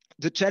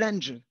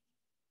challenge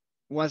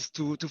was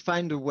to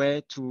find a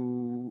way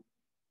to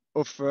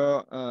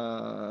offer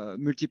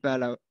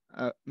multiple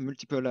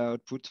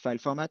output file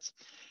formats.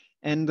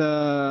 And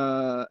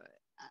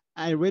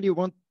I really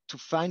want to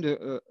find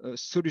a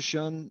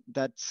solution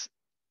that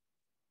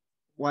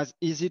was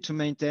easy to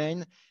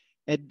maintain,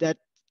 and that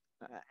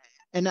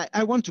and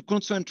I want to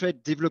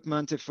concentrate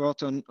development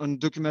effort on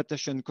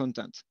documentation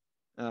content.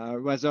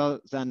 rather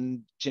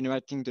than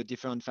generating the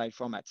different file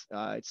formats.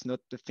 It's not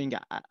the thing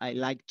I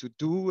like to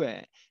do,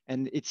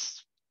 and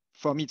it's,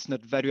 for me, it's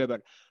not valuable.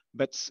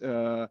 But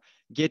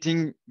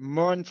getting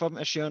more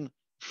information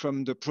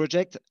from the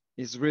project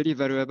is really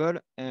valuable.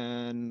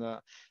 And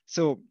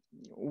so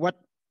what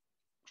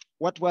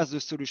was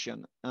the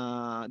solution?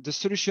 The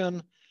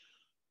solution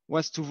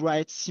was to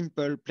write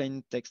simple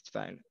plain text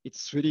file.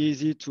 It's really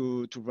easy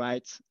to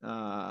write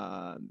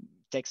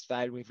text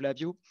file with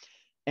LabVIEW.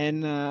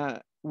 And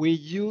we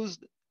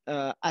used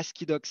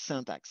AsciiDoc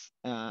syntax.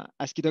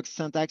 AsciiDoc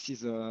syntax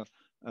is a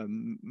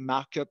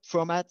markup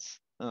format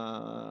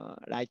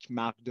like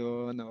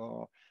Markdown,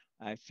 or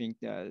I think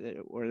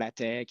or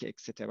LaTeX,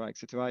 etc.,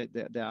 etc.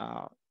 There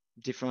are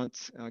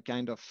different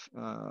kind of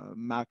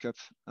markup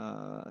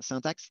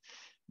syntax.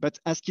 But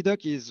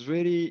AsciiDoc is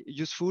really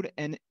useful,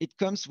 and it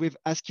comes with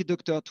ASCII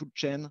Doctor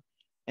toolchain.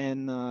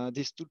 And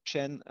this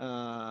toolchain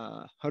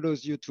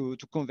allows you to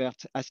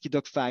convert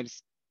AsciiDoc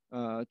files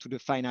to the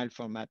final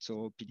format,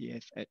 so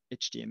PDF,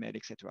 HTML,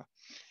 etc.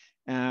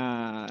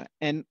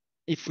 And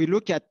if we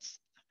look at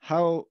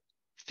how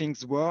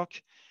things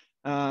work,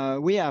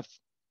 we have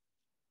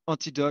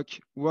AntiDoc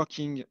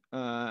working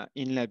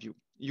in LabVIEW.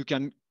 You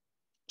can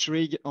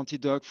trigger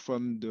AntiDoc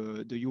from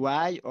the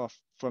UI or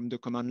from the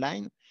command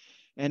line.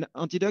 And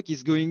AntiDoc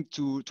is going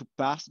to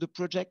parse the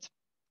project,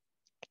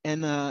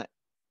 and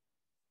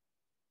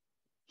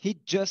he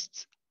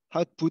just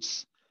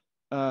outputs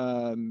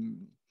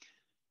an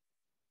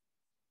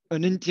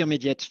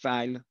intermediate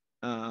file,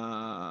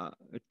 a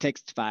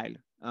text file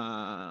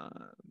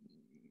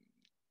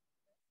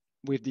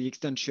with the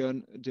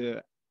extension,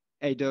 the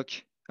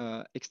ADOC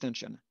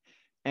extension.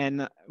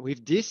 And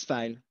with this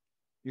file,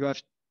 you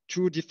have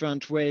two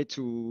different ways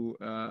to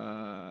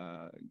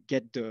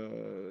get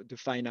the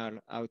final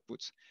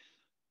output.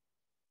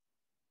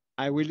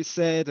 I will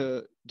say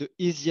the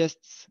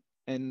easiest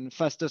and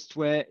fastest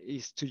way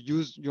is to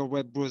use your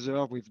web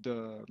browser with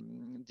the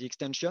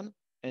extension,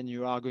 and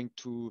you are going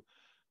to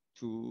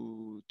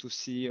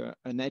see an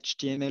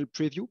HTML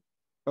preview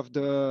of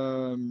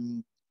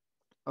the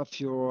of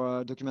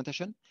your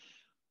documentation,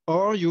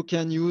 or you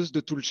can use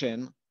the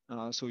toolchain.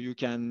 So you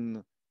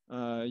can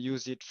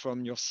use it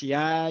from your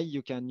CI,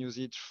 you can use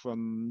it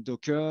from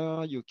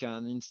Docker, you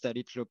can install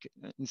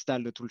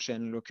the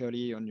toolchain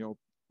locally on your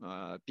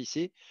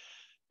PC,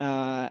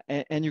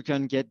 and you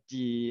can get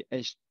the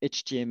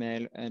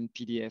HTML and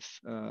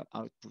PDF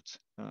output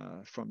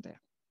from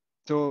there.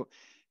 So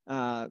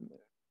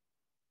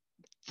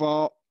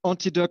for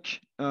AntiDoc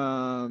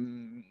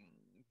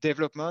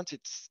development,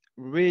 it's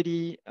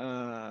really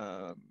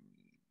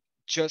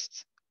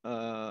just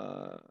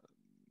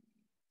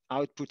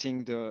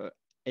outputting the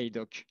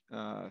ADOC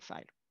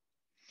file.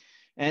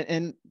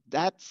 And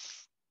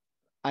that's,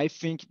 I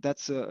think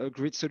that's a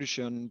great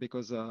solution,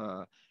 because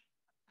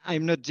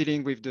I'm not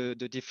dealing with the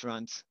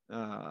different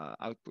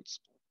outputs.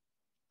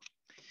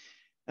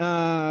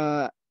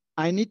 I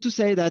need to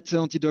say that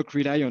AntiDoc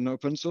rely on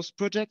open source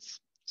projects.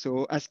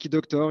 So ASCII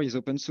Doctor is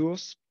open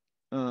source.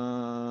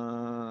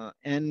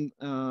 And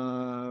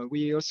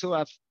we also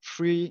have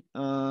three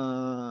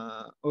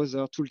other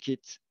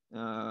toolkits,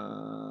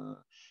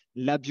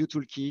 LabVIEW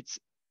toolkit,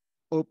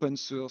 open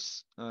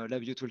source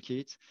LabVIEW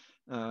toolkit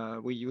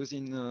we use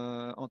in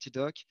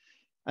AntiDoc.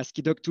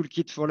 AsciiDoc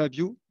toolkit for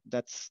LabVIEW,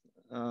 that's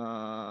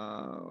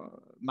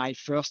my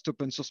first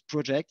open source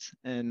project,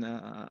 and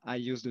I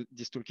use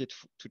this toolkit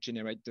to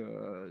generate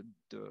the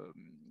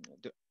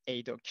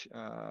ADOC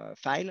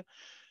file.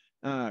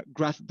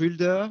 Graph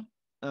Builder,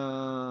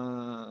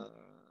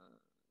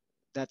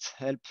 that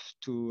helps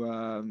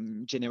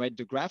to generate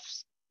the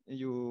graphs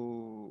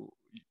you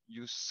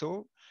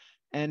saw,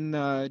 and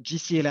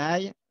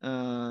GCLI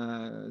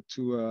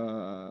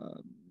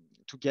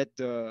to get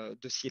the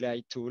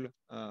CLI tool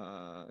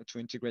to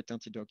integrate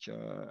AntiDoc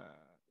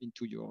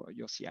into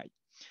your CI.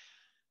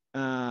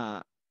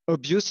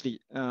 Obviously,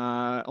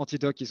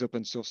 AntiDoc is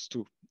open source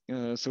too.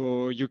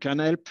 So you can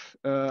help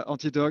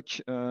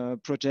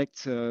AntiDoc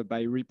project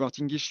by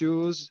reporting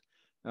issues,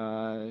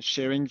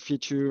 sharing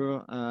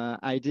feature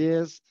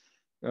ideas,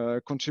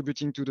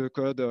 contributing to the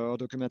code or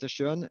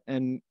documentation.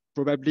 And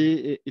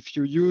probably if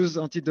you use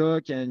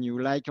AntiDoc and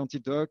you like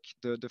AntiDoc,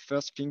 the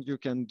first thing you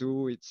can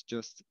do is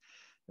just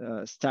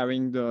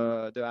starring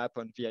the app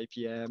on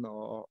VIPM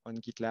or on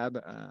GitLab,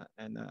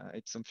 and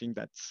it's something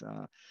that's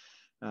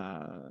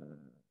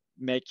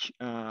make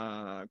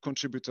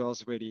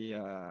contributors really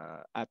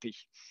happy.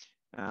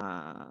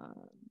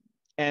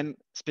 And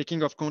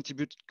speaking of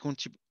contributors,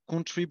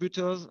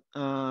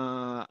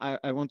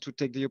 I want to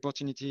take the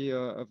opportunity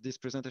of this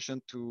presentation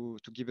to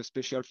give a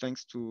special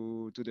thanks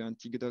to the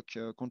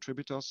AntiDoc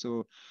contributors.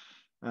 So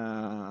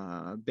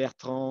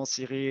Bertrand,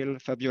 Cyril,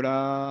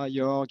 Fabiola,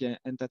 Jorg,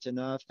 and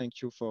Tatiana,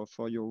 thank you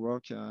for your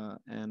work.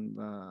 And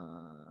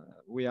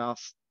we are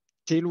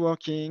still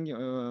working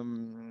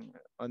on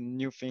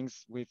new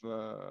things with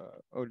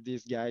all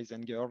these guys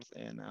and girls,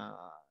 and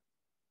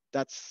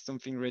that's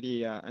something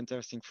really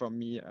interesting for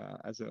me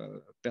as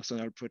a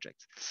personal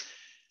project.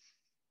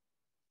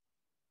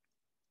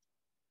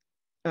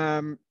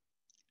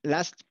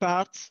 Last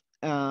part,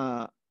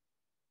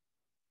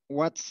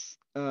 what's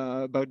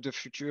about the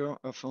future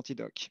of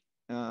AntiDoc?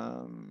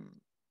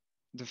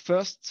 The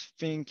first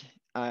thing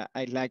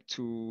I'd like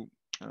to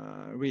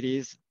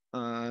release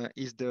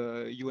is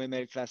the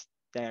UML class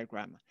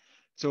diagram.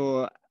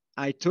 So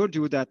I told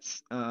you that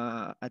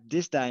at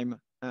this time,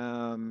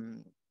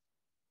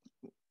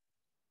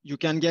 you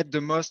can get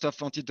the most of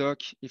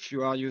AntiDoc if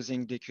you are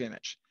using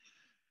DQMH.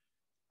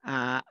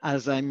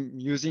 As I'm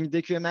using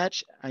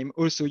DQMH, I'm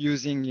also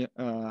using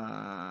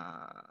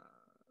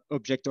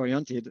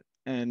object-oriented.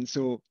 And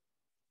so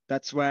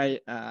that's why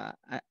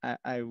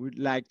I would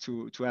like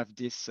to have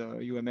this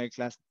UML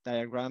class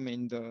diagram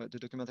in the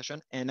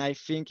documentation. And I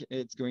think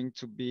it's going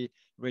to be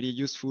really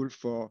useful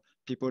for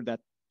people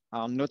that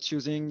are not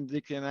using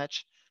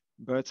DQMH,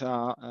 but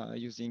are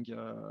using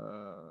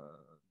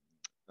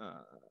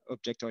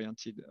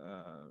object-oriented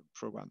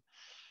program.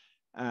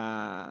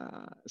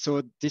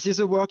 So this is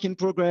a work in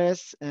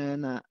progress,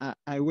 and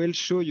I will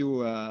show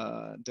you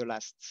the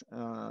last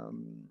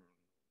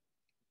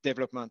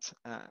development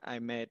I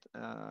made.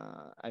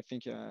 I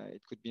think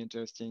it could be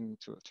interesting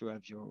to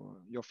have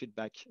your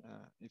feedback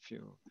if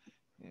you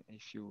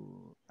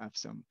have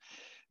some.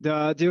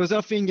 The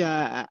other thing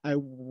I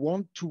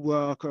want to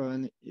work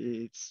on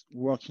is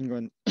working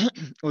on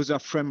other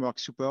framework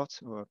support.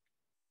 Or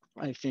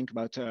I think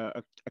about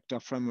actor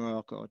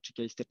framework or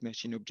GK state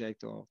machine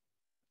object, or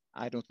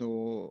I don't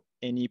know,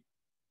 any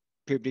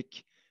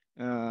public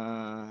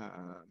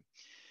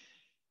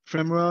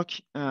framework.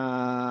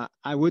 I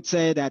would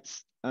say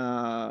that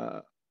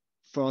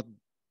for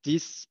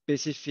this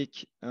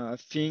specific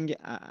thing,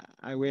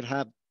 I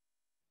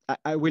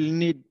will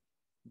need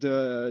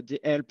the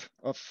help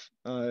of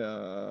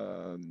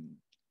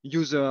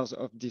users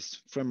of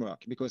this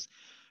framework, because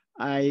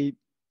I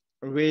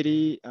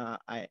really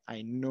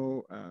I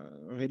know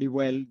really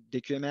well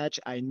DQMH.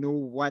 I know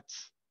what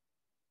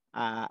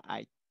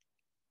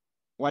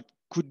what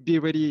could be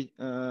really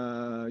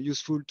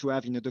useful to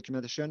have in a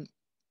documentation,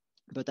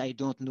 but I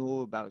don't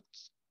know about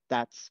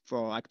that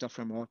for actor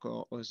framework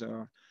or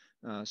other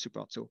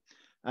support. So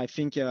I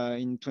think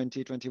in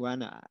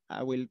 2021,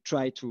 I will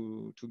try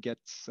to get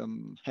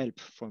some help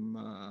from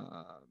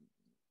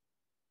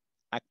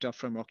actor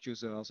framework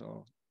users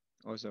or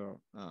other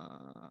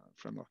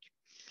framework.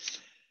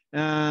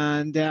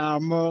 And there are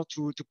more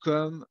to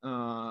come.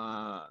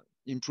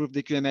 Improve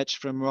the QMH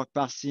framework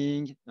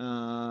parsing,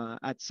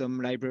 add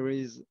some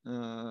libraries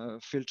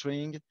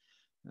filtering,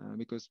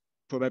 because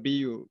probably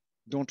you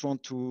don't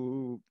want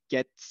to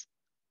get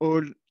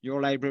all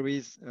your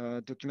libraries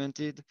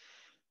documented.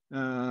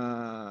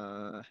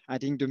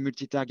 Adding the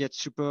multi-target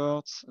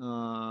support.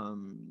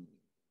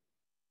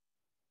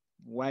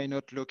 Why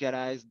not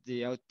localize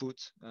the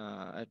output?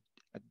 At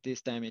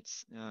this time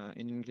it's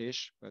in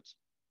English, but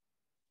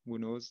who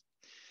knows?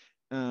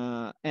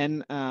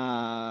 And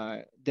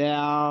there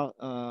are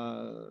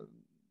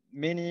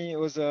many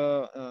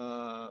other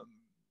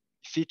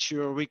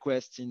feature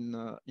requests in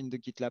the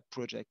GitLab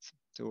project.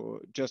 So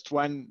just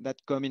one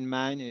that come in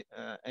mind,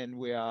 and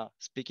we are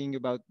speaking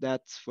about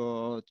that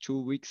for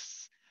 2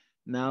 weeks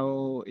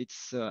now.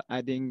 It's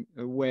adding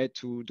a way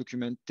to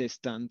document test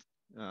stand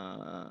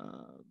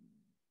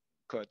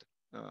code.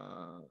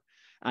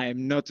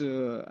 I'm not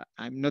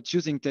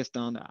using test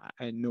stand.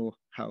 I know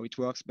how it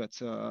works,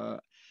 but I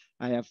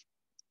have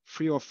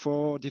 3 or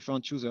 4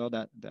 different users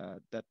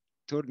that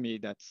told me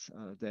that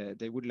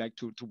they would like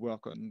to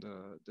work on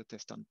the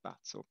test stand part.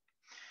 So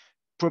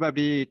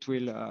probably it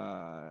will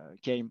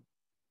came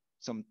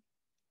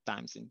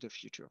sometimes in the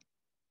future.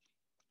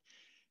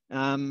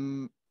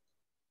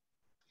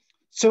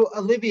 So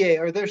Olivier,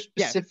 are there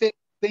specific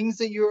things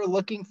that you are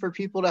looking for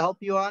people to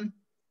help you on?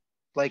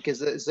 Like,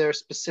 is there a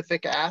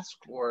specific ask,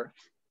 or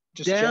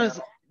just general?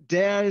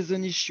 There is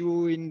an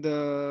issue in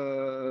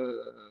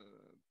the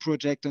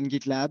project on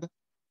GitLab.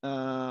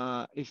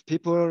 If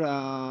people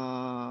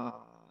are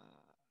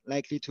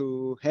likely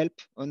to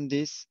help on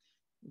this,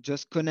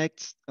 just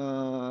connect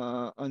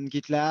on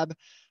GitLab.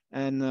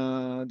 And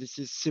this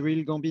is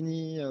Cyril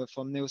Gambini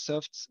from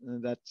Neosoft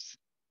that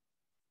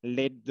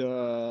led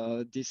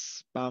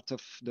this part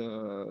of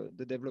the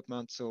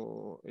development.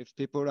 So if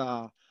people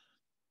are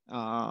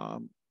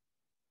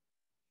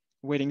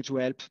willing to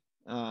help,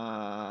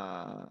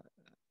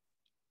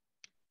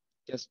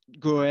 just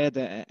go ahead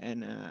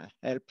and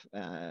help.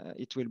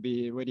 It will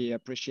be really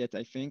appreciated,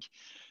 I think.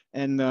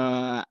 And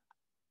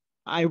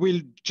I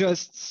will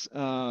just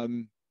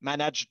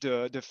manage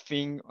the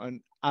thing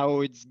on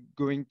how it's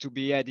going to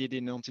be added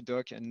in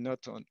AntiDoc and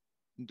not on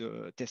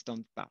the test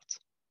on part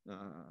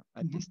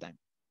at this time.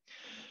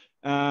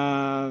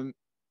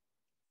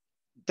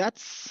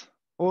 That's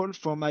all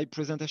for my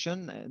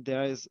presentation.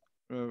 There is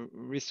a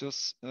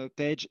resource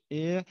page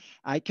here.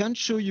 I can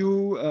show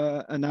you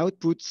an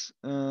output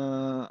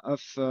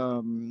of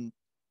the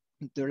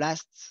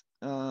last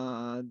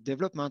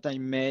development I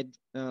made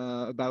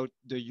about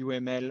the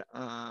UML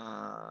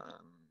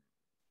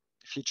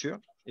feature,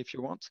 if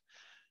you want.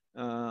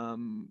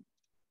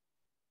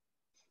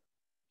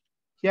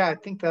 Yeah, I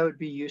think that would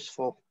be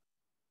useful.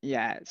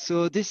 Yeah,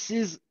 so this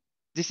is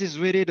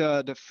really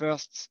the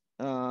first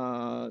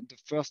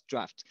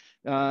draft.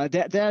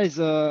 There is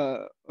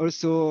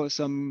also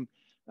some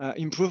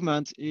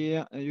improvement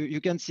here.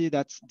 You can see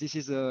that this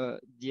is the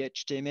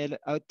HTML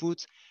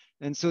output,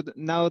 and so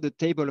now the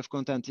table of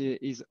content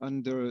is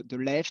on the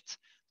left.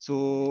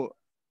 So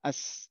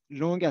as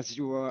long as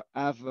you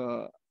have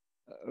a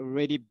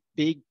really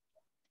big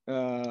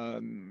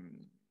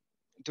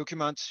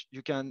document,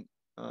 you can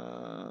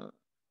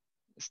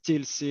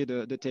still see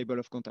the table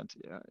of content.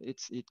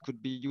 It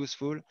could be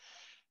useful.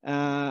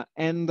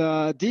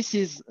 This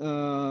is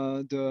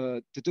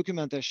the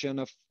documentation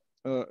of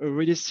a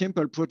really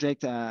simple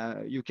project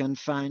you can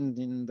find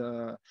in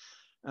the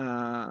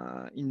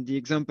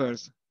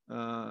examples,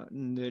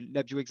 in the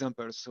LabVIEW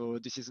examples. So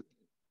this is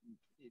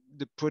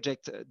the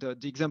project, the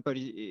example.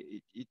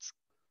 It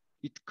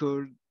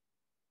calls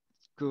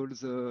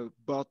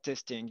board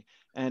testing,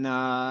 and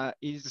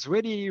it's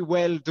really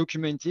well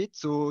documented.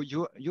 So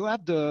you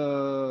have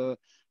the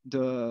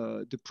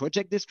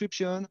project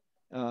description.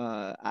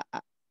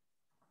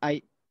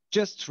 I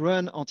just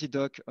run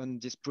AntiDoc on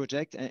this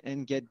project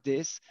and get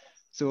this.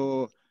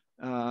 So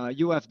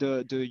you have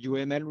the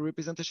UML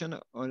representation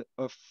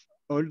of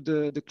all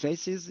the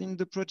classes in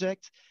the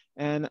project,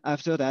 and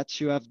after that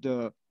you have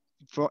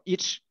for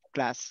each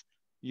class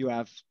you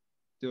have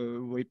the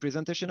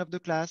representation of the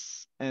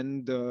class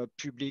and the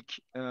public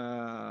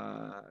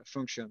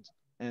functions,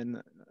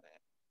 and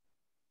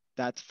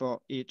that for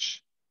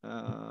each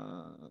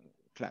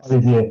class.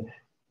 Olivier,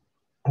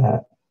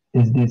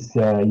 is this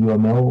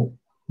UML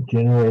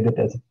generated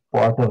as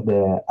part of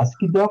the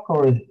AsciiDoc,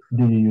 or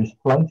do you use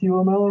Plant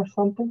UML or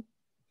something?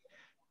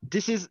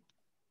 This is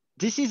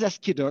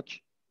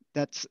AsciiDoc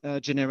that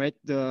generate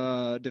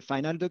the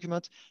final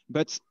document,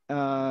 but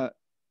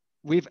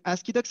with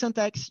AsciiDoc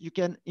syntax, you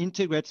can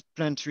integrate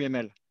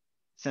PlantUML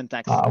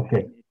syntax.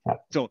 Okay. Yeah.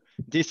 So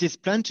this is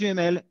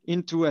PlantUML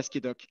into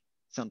AsciiDoc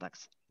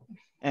syntax.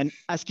 And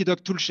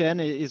AsciiDoc toolchain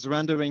is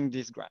rendering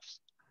these graphs.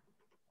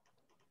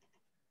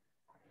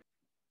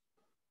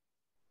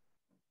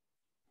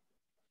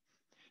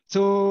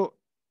 So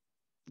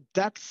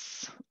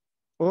that's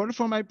all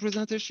for my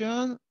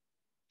presentation.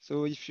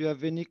 So if you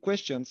have any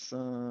questions,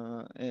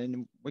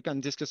 and we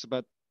can discuss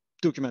about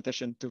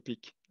documentation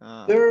topic.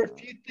 There are a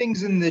few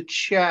things in the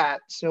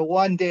chat. So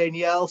one,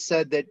 Danielle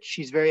said that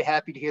she's very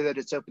happy to hear that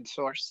it's open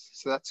source.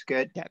 So that's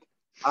good. Yeah.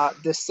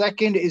 The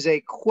second is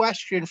a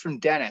question from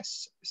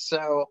Dennis.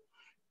 So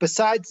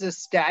besides the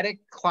static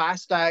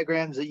class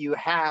diagrams that you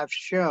have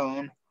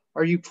shown,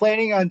 are you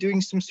planning on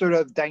doing some sort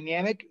of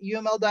dynamic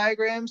UML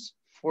diagrams?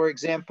 For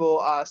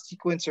example,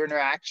 sequence or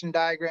interaction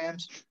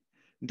diagrams?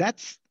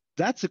 That's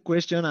a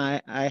question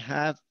I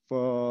have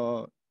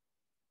for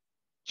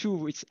 2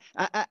 weeks.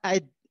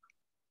 I've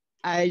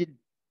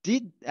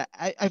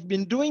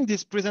been doing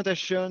this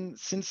presentation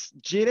since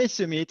GLA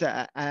Summit.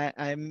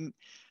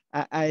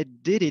 I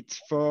did it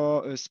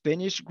for a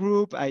Spanish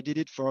group. I did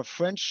it for a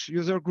French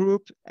user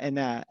group, and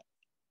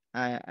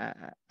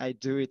I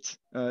do it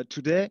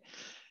today.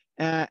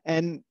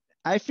 And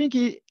I think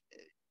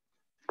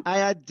I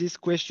had this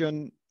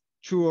question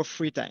 2 or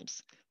 3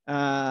 times.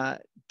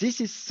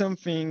 This is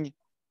something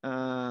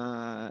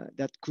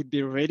that could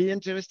be really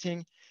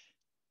interesting,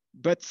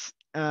 but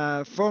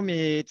for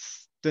me,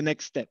 it's the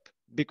next step,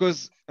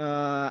 because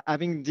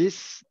having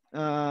this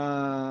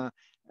kind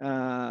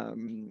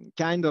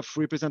of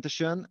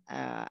representation,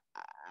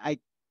 I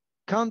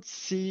can't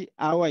see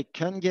how I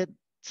can get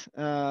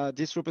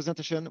this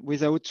representation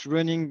without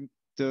running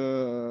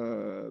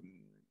the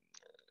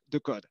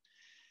code.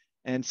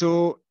 And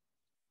so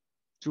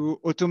to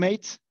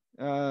automate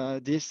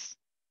this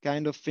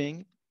kind of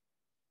thing,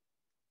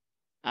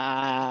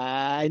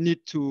 I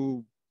need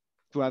to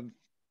have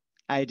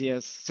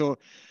ideas. So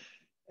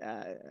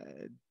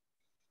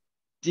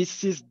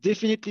this is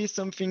definitely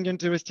something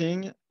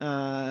interesting,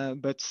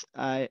 but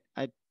I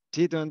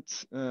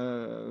didn't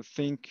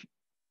think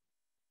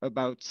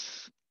about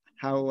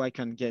how I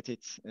can get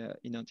it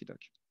in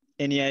AntiDoc.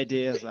 Any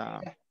ideas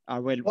are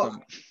welcome.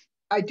 Well,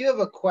 I do have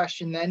a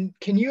question then.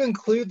 Can you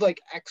include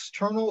like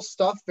external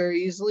stuff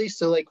very easily?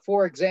 So like,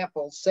 for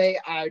example, say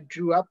I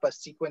drew up a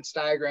sequence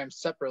diagram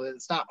separately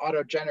that's not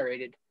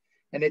auto-generated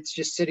and it's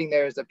just sitting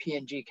there as a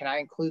PNG. Can I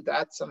include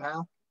that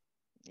somehow?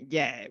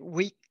 Yeah,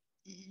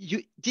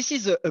 this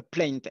is a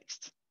plain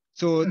text.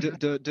 So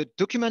the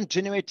document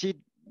generated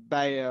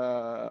by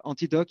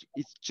AntiDoc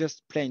is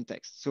just plain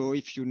text. So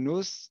if you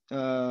know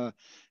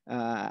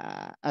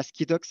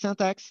AsciiDoc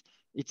syntax,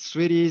 it's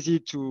really easy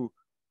to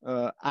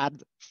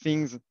add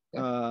things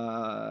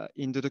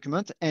in the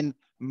document, and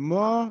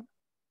moreover,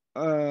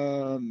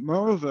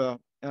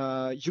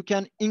 you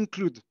can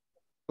include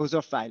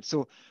other files.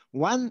 So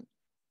one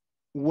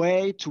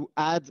way to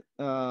add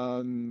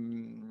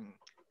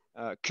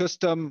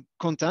custom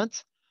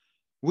content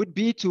would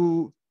be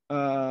to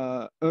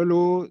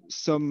allow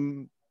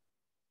some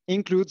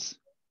includes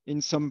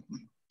in some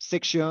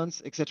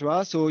sections,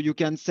 etc. So you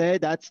can say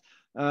that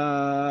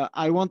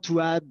I want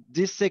to add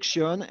this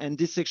section, and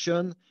this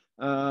section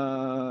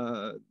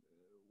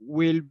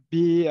will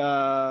be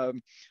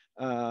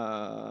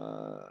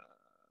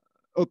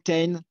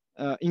obtained,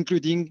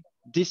 including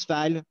this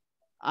file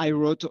I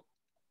wrote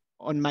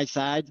on my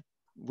side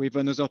with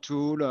another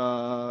tool,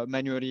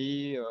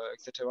 manually,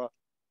 etc.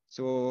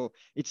 So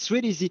it's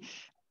really easy.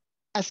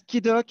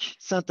 AsciiDoc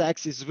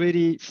syntax is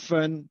really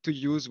fun to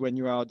use when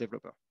you are a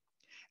developer.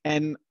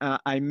 And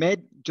I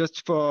made,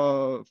 just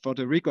for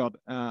the record,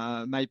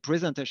 my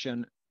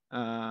presentation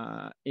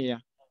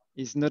here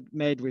is not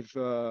made with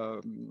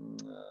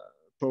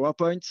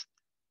PowerPoint,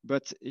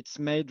 but it's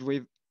made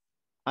with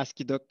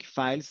AsciiDoc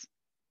files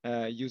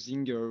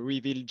using a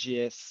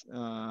Reveal.js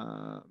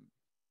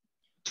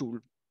tool.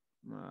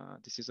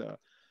 This is a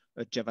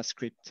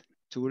JavaScript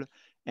tool.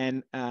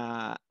 And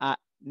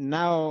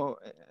now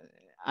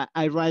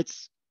I write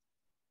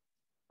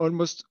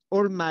almost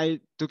all my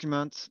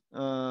documents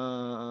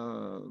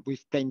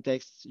with plain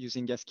text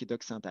using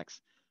AsciiDoc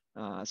syntax.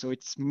 So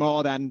it's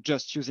more than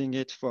just using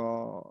it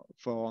for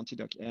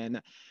AntiDoc,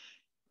 and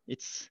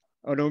it's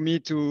allow me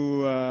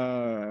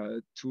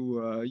to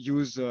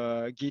use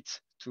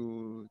Git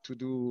to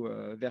do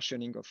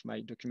versioning of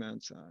my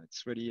documents.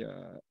 It's really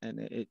and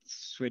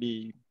it's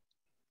really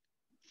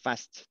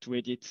fast to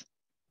edit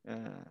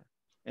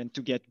and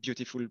to get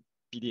beautiful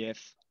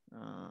PDF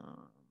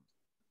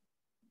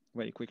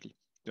very quickly.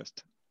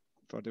 Just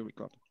for the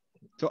record.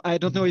 So I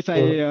don't know if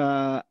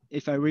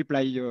I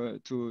reply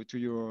to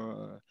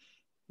your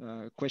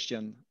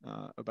question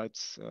about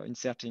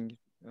inserting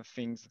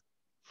things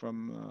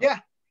from. Yeah,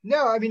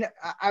 no, I mean,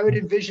 I would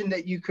envision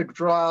that you could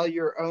draw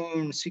your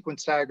own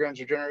sequence diagrams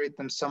or generate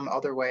them some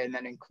other way and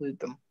then include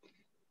them.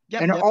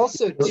 Yeah, and yeah,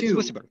 also it's too,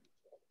 possible.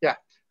 Yeah,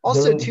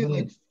 also too,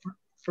 like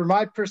for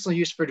my personal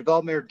use for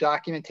development or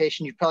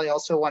documentation, you'd probably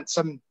also want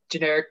some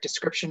generic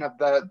description of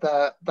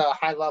the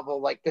high level,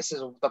 like this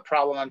is the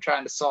problem I'm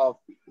trying to solve,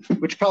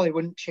 which probably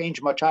wouldn't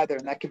change much either,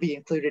 and that could be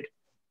included,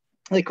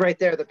 like right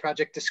there, the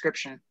project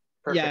description.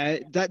 Perfect.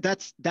 Yeah,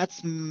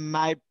 that's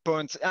my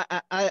point.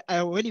 I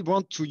really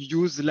want to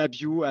use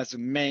LabVIEW as a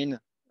main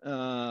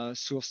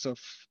source of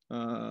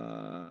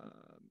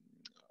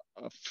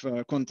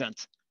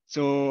content.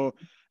 So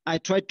I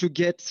try to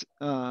get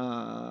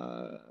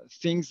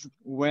things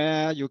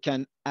where you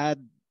can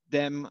add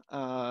them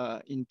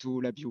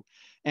into LabVIEW.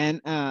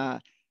 And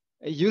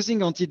using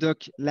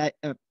AntiDoc,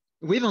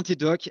 with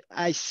AntiDoc,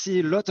 I see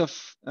a lot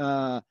of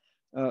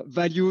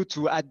value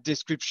to add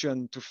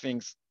description to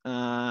things.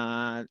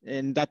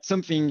 And that's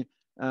something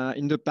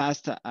in the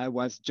past I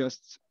was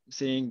just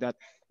saying that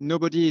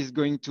nobody is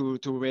going to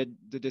read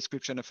the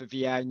description of a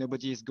VI,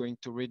 nobody is going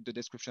to read the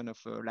description of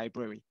a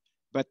library.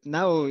 But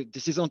now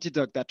this is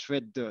AntiDoc that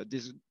read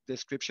this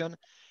description,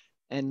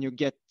 and you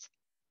get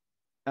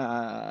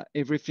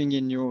everything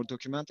in your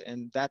document,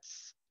 and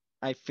that's,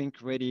 I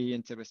think, really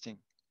interesting.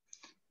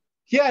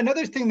 Yeah,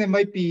 another thing that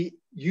might be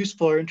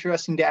useful or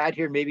interesting to add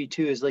here maybe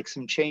too is like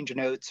some change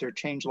notes or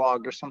change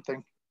log or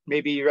something.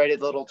 Maybe you write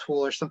a little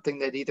tool or something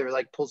that either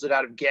like pulls it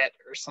out of Git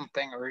or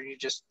something, or you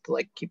just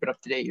like keep it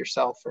up to date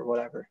yourself or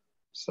whatever.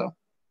 So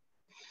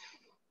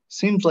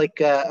seems like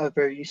a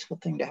very useful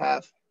thing to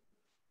have.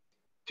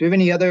 Do you have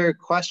any other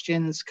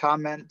questions,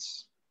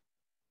 comments?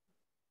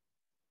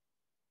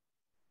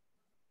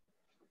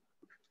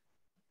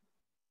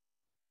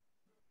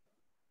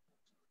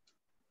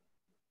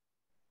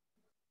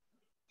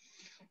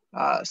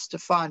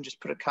 Stefan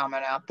just put a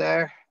comment out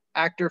there.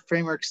 Actor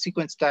Framework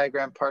Sequence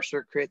Diagram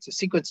Parser creates a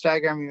sequence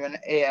diagram in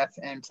AF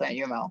and Plant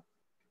UML.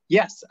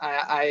 Yes,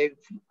 I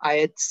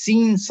had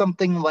seen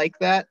something like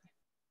that.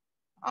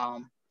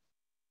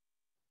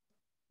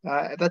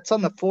 That's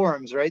on the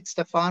forums, right,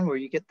 Stefan? Where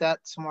you get that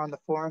somewhere on the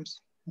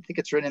forums? I think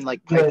it's written in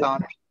like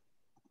Python.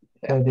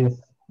 Yeah, it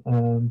is.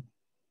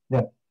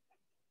 Yeah.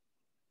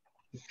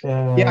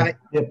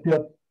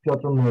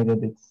 Piotr made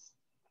it.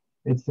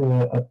 It's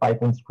a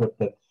Python script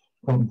that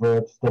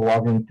converts the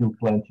logging to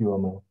Plant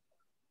UML.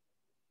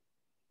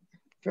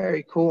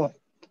 Very cool.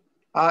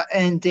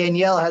 And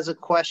Danielle has a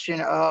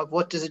question of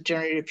what does it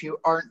generate if you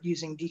aren't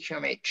using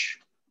DQMH?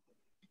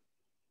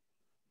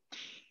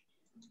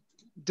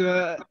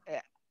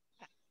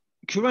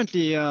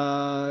 Currently,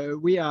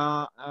 we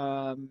are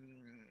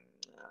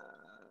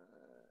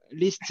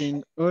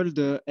listing all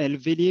the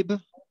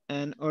LVlib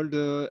and all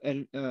the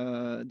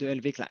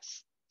LV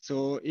class.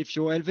 So if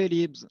your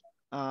LVlibs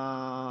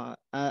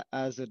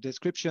as a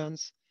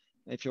descriptions,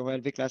 if your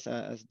LV class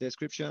has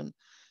description,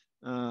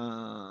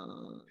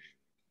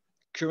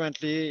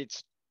 currently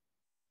it's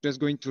just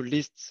going to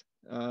list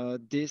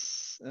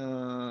this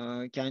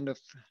kind of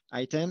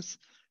items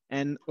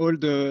and all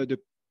the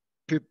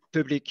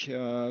public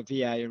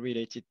VI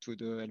related to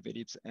the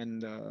LVlibs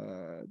and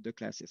the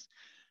classes.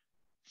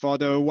 For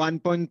the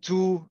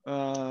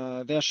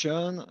 1.2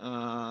 version,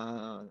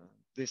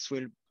 this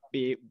will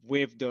be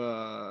with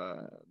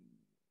the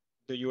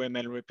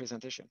UML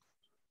representation.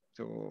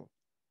 So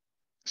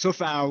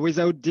far,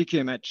 without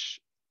DQMH,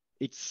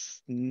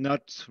 it's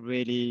not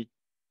really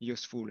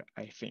useful,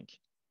 I think.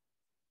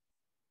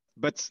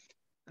 But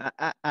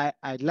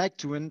I'd like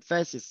to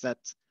emphasize that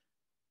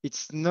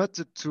it's not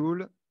a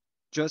tool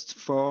just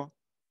for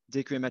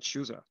DQMH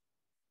user.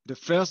 The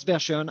first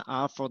version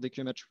are for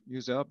DQMH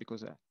user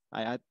because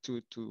I had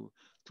to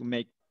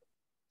make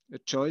a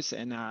choice,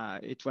 and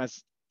it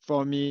was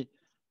for me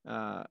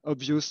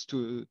obvious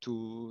to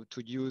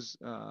use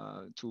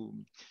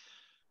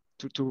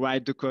to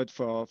write the code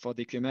for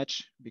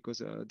DQMH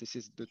because this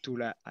is the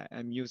tool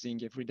I'm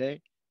using every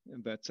day.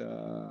 But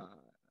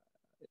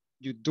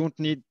you don't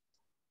need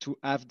to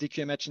have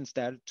DQMH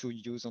installed to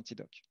use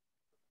AntiDoc.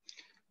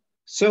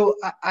 So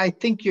I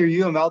think your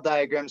UML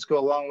diagrams go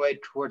a long way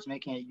towards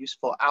making it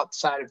useful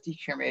outside of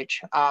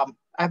DQMH. I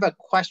have a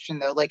question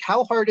though, like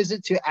how hard is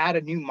it to add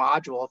a new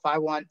module if I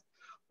want,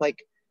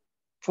 like,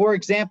 for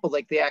example,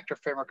 like the actor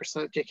framework or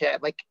something,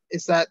 like,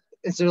 is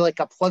there like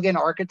a plugin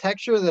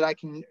architecture that I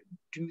can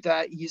do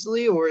that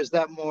easily? Or is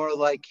that more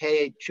like,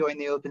 hey, join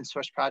the open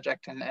source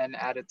project and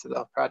add it to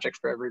the project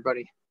for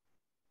everybody?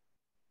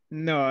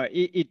 No,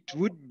 it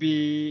would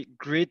be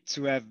great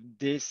to have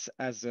this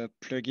as a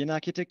plugin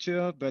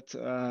architecture, but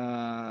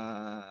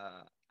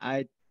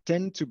I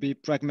tend to be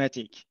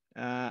pragmatic.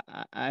 I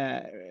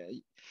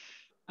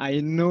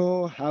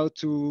know how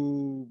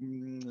to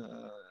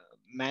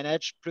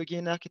manage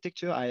plugin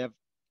architecture. I have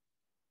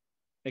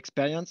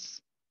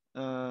experience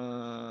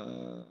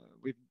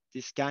with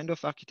this kind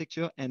of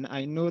architecture, and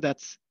I know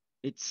that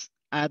it's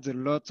adds a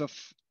lot of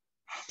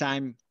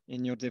time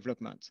in your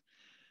development.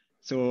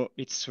 So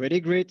it's really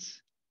great,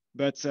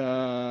 but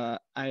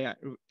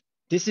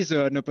this is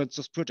an open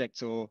source project,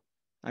 so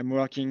I'm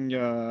working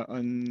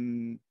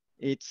on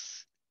it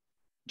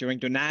during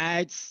the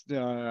nights,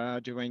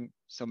 during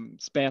some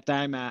spare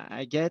time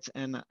I get,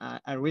 and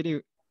I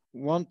really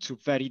want to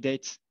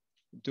validate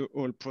the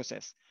whole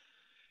process.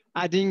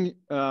 Adding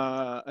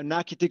an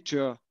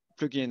architecture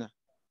plugin,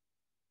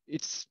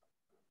 it's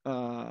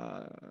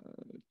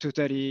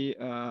totally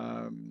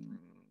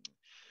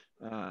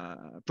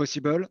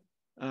possible.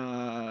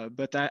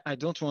 But I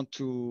don't want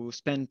to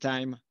spend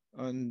time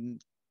on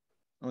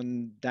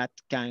that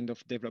kind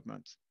of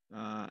development.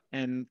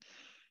 And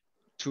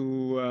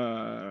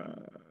to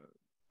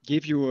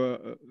give you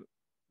a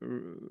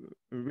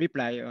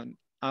reply on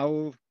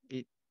how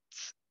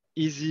it's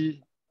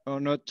easy or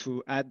not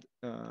to add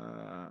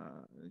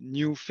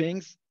new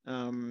things,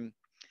 I'm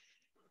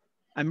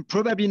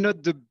probably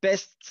not the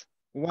best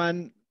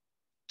one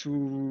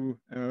to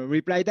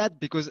reply that,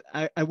 because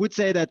I would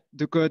say that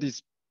the code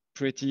is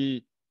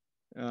pretty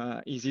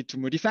easy to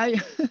modify,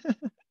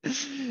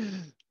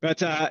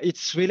 but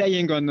it's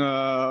relying on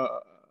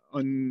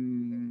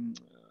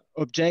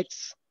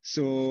objects.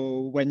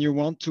 So when you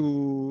want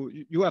to,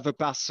 you have a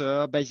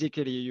parser,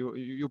 basically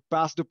you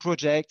parse the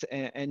project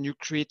and you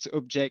create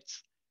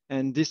objects,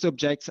 and these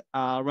objects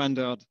are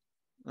rendered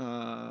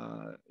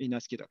in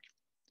AsciiDoc.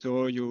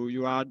 So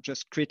you are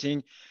just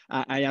creating,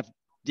 I have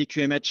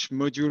DQMH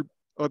module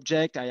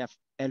object, I have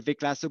LV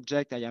class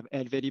object, I have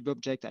LVlib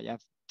object, I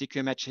have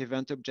DQMH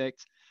event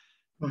object,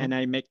 and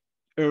I make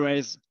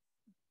arrays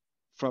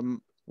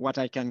from what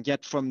I can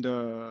get from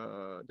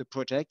the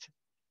project,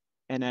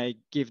 and I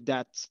give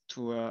that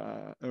to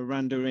a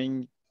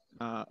rendering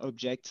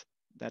object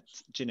that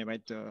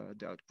generates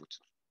the output.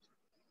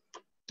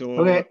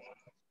 So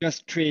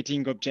just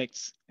creating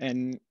objects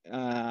and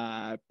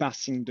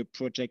parsing the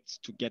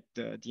project to get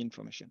the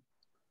information.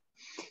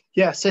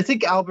 Yes, I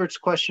think Albert's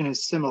question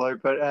is similar,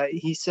 but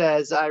he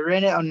says, I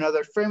ran it on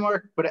another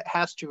framework, but it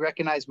has to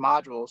recognize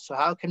modules. So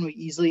how can we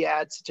easily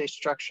add such a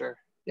structure?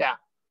 Yeah,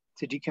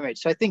 to DQMH.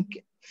 So I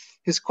think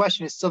his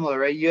question is similar,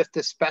 right? You have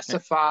to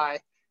specify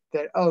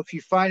that, oh, if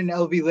you find an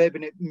LVlib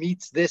and it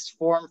meets this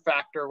form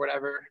factor or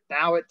whatever,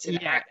 now it's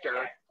an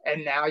actor,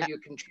 and now you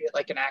can treat it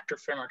like an actor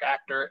framework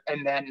actor,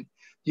 and then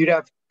you'd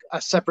have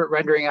a separate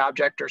rendering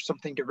object or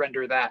something to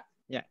render that.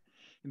 Yeah.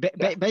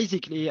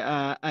 Basically,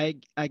 I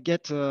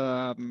get,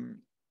 I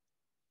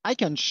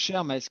can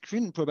share my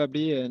screen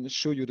probably and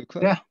show you the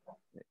code. Yeah,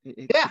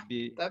 Could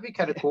be, that'd be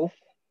kind of cool.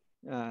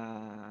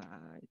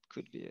 It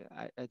could be.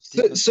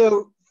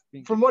 So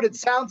from what it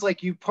sounds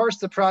like, you parse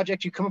the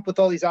project, you come up with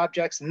all these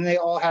objects, and then they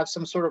all have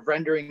some sort of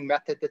rendering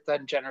method that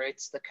then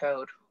generates the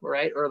code,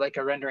 right? Or like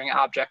a rendering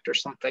object or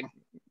something.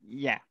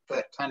 Yeah.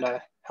 That kind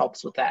of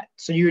helps with that.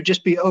 So you would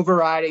just be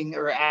overriding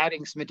or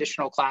adding some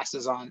additional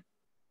classes on.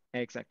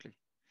 Exactly.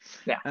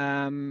 Yeah.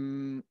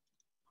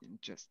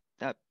 Just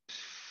that.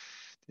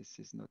 This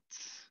is not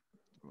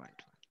the right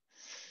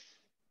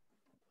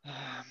one.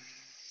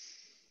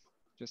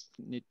 Just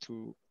need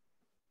to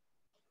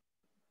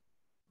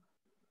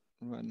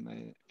run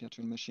my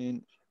virtual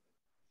machine.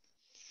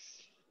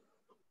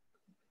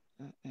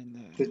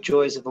 And the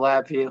joys of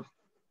LabVIEW.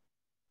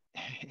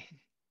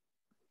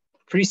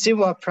 Pretty soon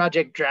we'll have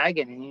Project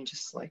Dragon, and you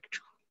just like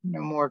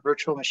no more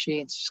virtual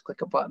machines. Just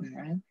click a button,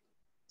 right?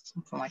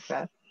 Something like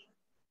that.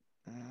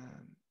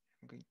 I'm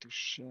going to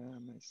share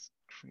my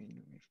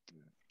screen with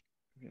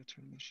the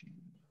virtual machine.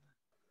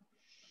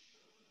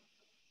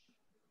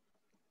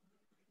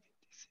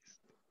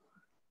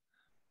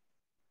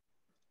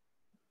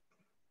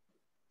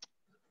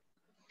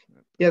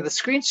 Yeah, the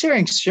screen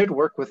sharing should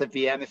work with a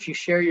VM. If you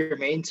share your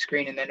main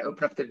screen and then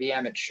open up the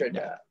VM, it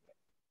should,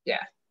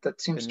 yeah, That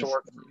seems to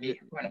work for me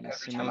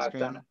every time I've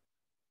done it.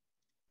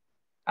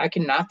 I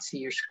cannot see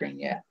your screen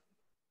yet.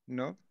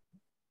 No?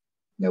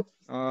 Nope.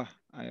 Oh,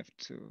 I have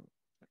to,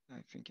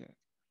 I think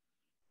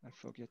I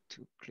forget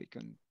to click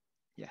on,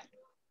 yeah.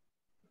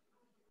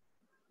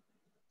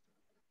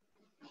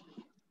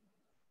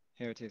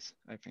 Here it is,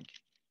 I think.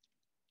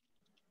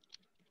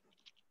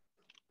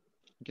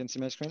 You can see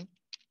my screen?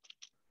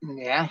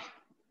 Yeah.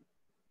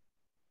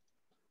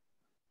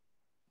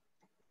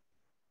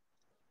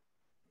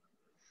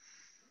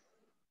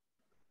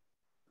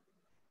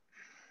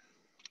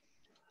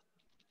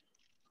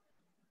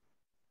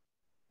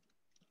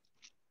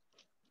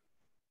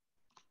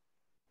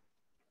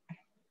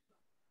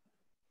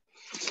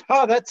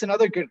 Oh, that's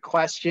another good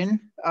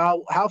question.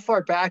 How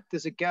far back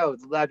does it go?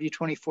 The LabVIEW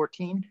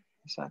 2014?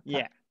 Is that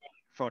yeah,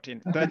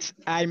 14. Okay. But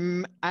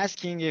I'm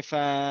asking if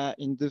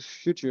in the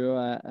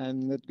future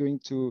I'm not going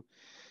to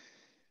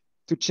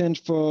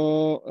change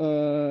for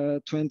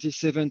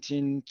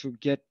 2017 to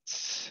get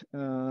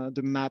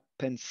the map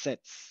and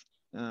sets.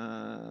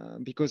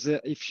 Because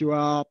if you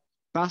are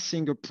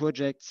parsing a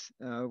project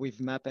with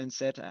map and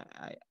set,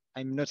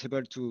 I'm not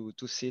able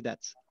to see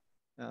that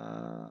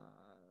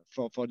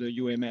for the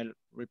UML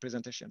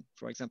representation,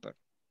 for example.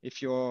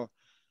 If your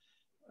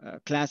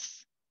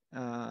class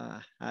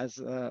has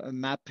a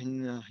map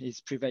in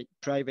his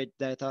private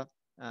data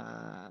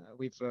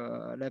with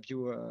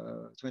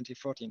LabVIEW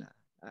 2014,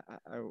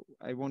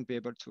 I won't be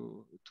able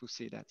to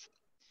see that.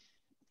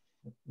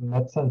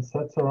 Maps and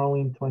sets are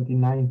only in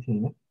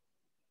 2019.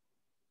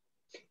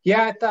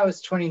 Yeah, I thought it was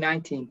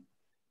 2019.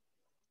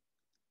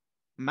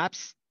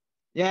 Maps?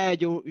 Yeah,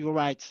 you're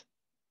right.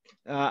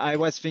 I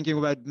was thinking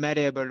about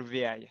malleable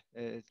VI.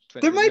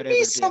 There might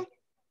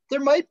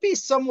be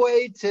some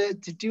way to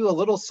do a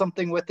little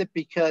something with it,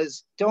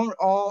 because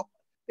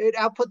it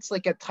outputs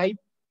like a type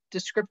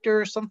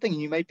descriptor or something,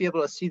 and you might be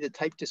able to see the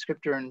type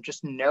descriptor and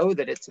just know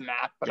that it's a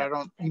map, but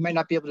yeah. You might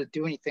not be able to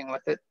do anything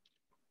with it.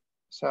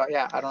 So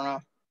yeah, I don't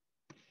know.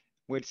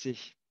 We'll see.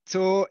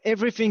 So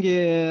everything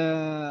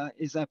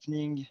is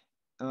happening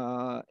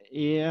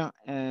here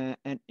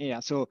and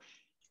here. So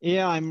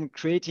here I'm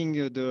creating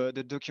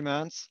the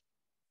documents.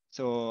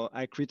 So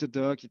I create a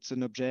doc, it's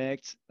an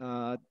object.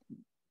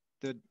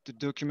 The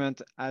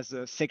document has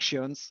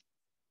sections.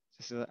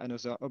 This is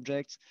another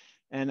object.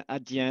 And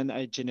at the end,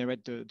 I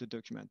generate the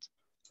document.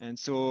 And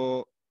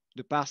so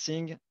the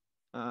parsing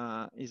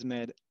is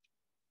made.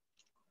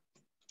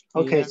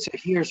 Okay, here. so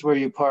here's where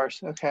you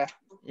parse, okay.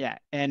 Yeah,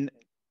 and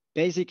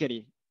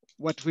basically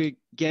what we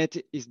get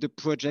is the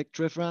project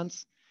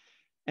reference.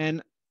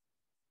 And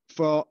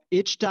for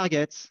each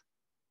target,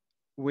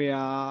 we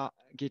are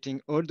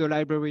getting all the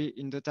library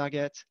in the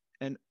target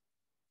and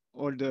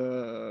all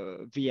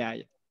the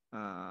VI.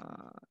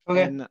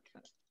 Okay. And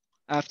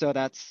after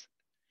that,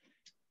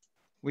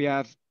 we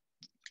have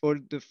all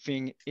the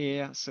thing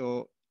here.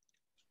 So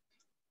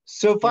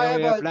if I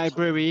have a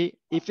library,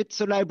 if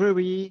it's a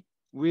library,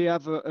 we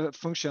have a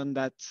function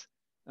that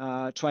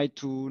try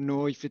to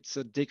know if it's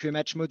a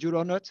DQMH module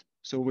or not.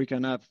 So we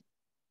can have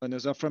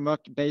another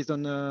framework based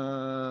on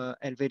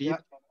LVD. Yeah.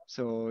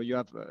 So you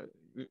have,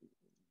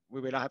 we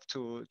will have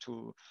to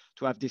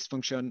have this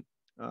function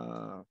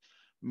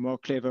more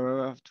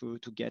clever to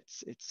get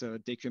it's a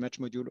DQMH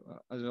module,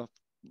 other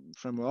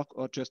framework,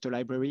 or just a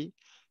library.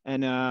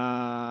 And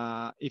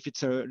if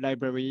it's a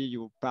library,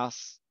 you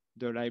parse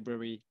the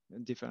library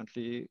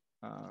differently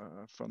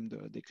from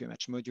the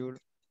DQMH module,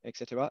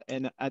 etc.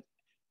 And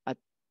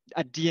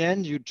at the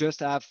end, you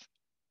just have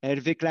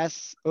LV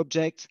class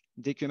object,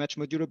 DQMH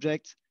module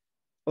object,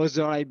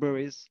 other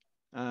libraries,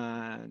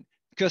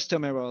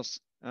 custom errors.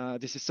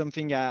 This is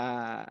something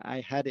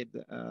I added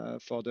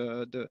for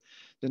the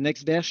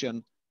next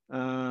version.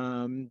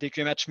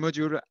 DQMH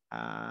module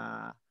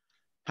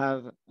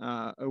have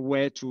a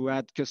way to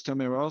add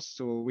custom errors,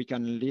 so we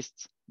can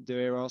list the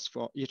errors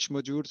for each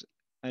module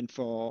and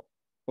for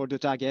all the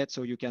targets,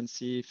 so you can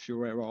see if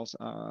your errors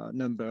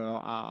number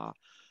are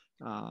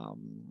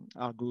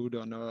good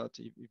or not,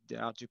 if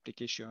there are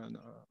duplication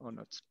or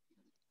not.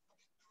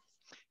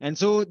 And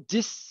so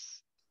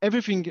this,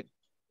 everything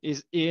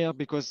is here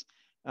because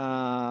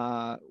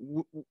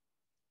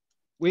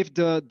with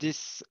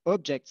these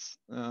objects,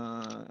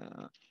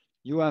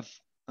 you have,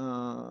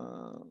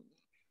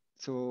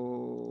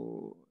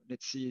 so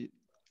let's see,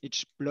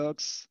 each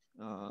blocks.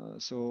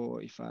 So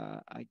if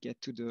I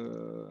get to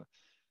the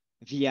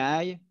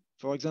VI,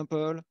 for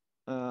example,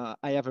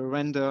 I have a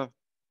render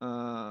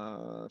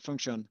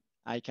function.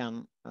 I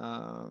can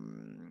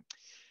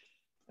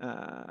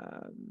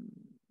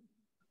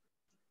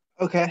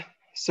okay.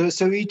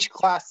 So each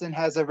class then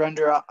has a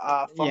render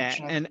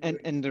function. Yeah,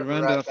 and the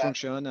render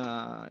function,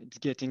 it's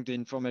getting the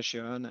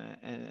information,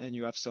 and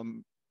you have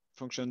some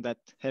function that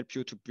help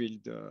you to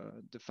build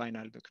the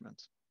final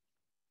document.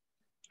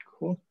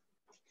 Cool.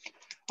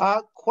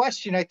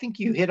 Question, I think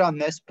you hit on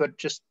this, but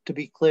just to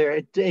be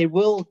clear, it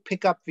will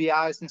pick up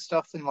VIs and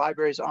stuff in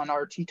libraries on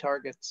RT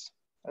targets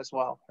as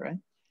well, right?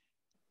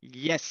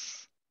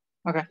 Yes.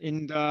 Okay.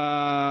 In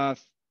the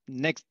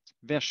next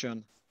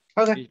version,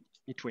 okay,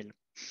 it will.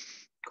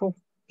 Cool.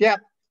 Yeah,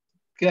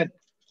 good.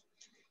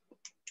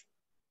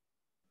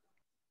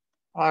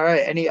 All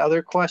right, any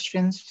other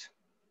questions?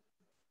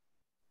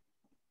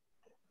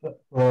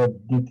 For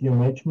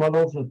DTMH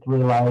models, it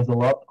relies a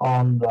lot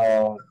on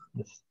the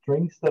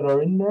strings that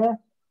are in there,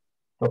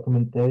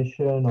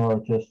 documentation, or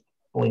just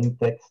plain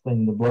text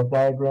in the block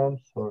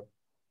diagrams, or.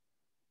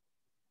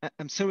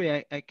 I'm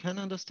sorry, I can't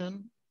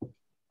understand.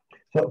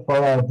 So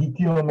for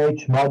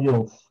DTMH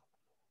modules,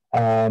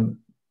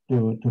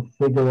 to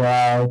figure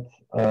out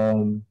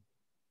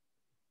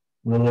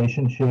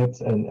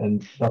relationships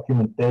and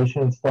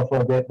documentation and stuff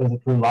like that, does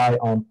it rely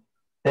on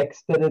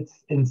text that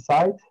it's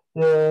inside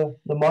the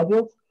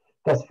modules?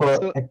 Because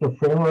for Actor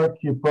Framework,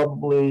 you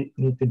probably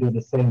need to do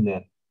the same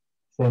then.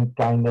 Same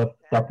kind of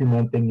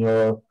documenting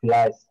your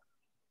PIs.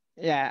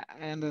 Yeah,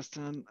 I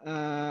understand.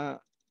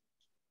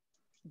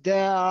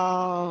 There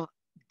are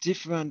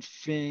different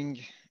things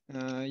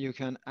you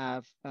can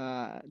have.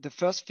 The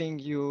first thing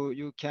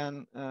you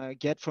can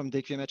get from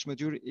the QMH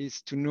module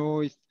is to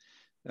know if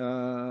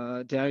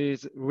there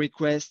is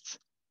requests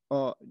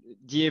or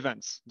the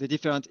events, the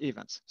different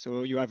events.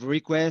 So you have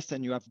requests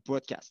and you have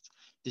broadcasts.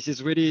 This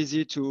is really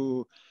easy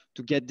to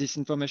get this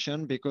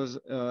information because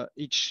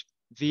each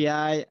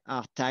VI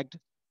are tagged.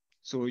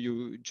 So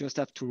you just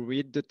have to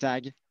read the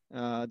tag.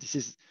 This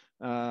is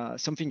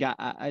something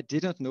I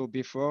didn't know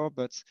before,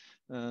 but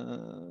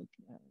I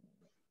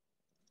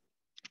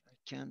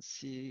can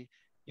see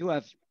you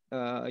have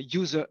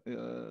user,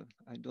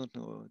 I don't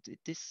know,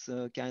 this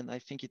kind, I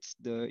think it's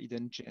the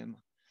hidden gem.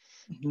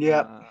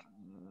 Yeah.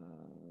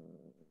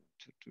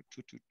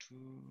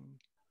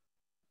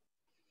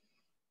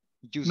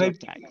 User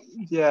tags.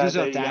 Yeah,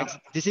 user tags.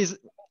 This is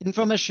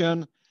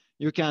information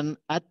you can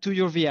add to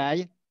your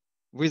VI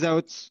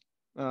without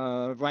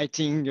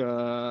writing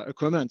a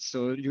comment.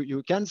 So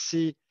you can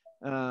see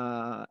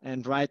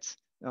and write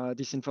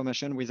this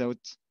information without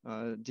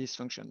this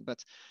function.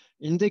 But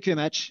in the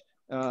QMH,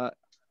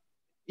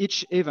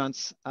 each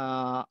events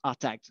are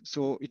tagged.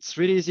 So it's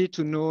really easy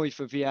to know if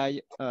a VI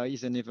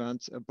is an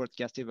event, a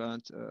broadcast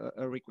event,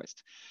 a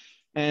request.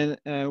 And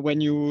when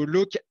you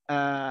look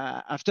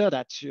after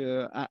that,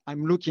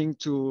 I'm looking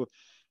to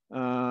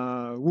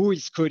who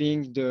is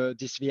coding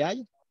this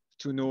VI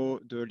to know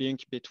the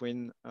link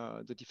between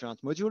the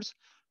different modules.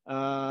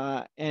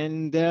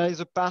 And there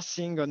is a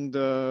parsing on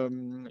the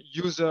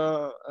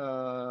user,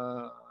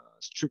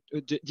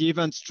 the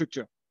event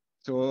structure.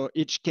 So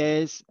each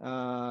case,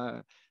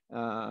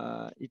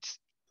 its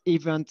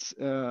event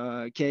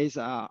case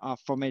are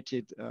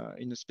formatted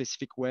in a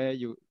specific way.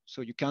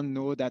 So you can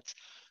know that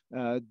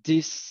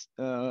this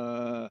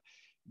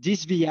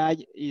VI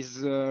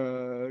is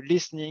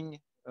listening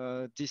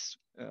this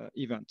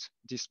event,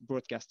 this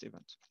broadcast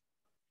event.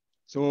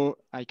 So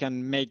I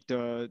can make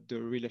the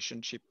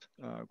relationship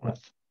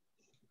graph.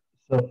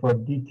 So for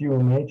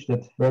DQMH,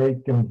 that's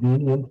very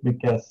convenient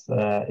because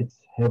it's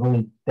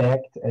heavily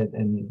tagged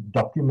and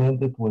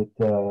documented with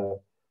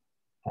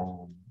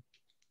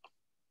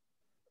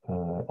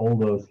all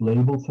those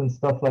labels and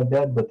stuff like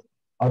that. But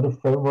other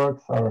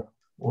frameworks are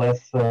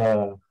less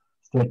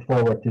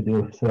straightforward to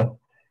do. So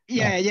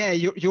yeah,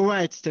 you're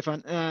right,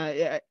 Stefan.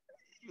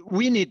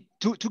 We need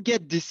to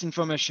get this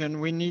information.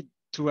 We need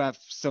to have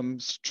some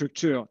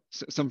structure,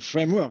 some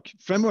framework.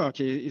 Framework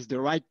is the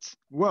right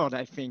word,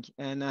 I think.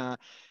 And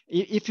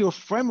if your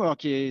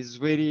framework is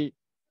really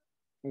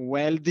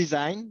well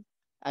designed,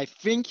 I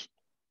think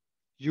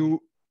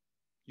you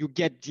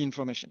get the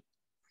information.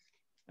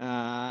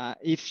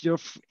 If you're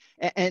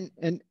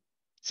and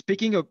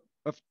speaking of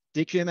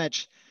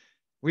DQMH,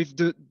 with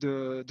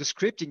the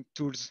scripting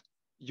tools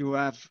you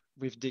have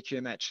with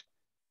DQMH,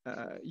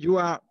 you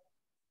are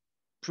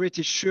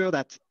pretty sure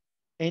that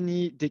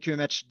any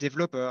DQMH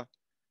developer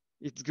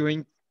is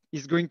going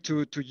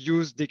to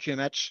use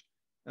DQMH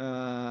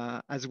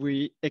as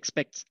we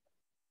expect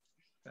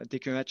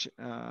DQMH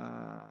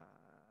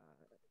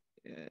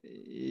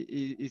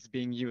is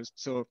being used.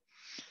 So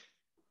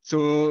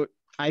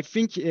I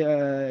think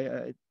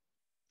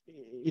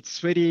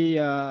it's really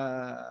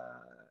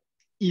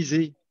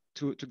easy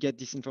to get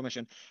this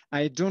information.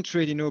 I don't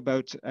really know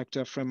about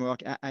Actor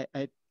Framework.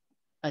 I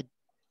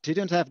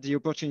didn't have the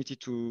opportunity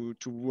to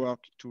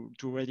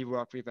really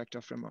work with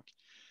Actor Framework.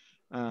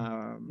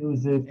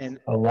 Use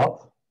it a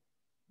lot.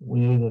 We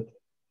use it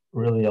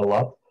really a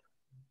lot,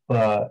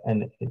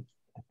 and I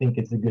think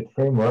it's a good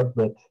framework,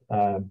 but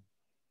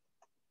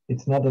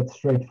it's not that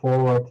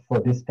straightforward for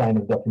this kind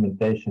of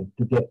documentation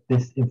to get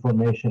this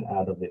information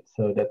out of it.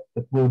 So that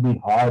will be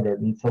harder.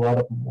 It needs a lot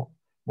of more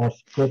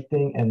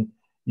scripting, and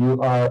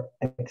you are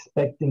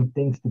expecting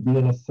things to be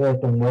in a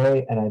certain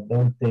way, and I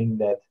don't think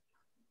that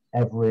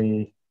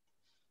every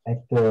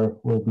actor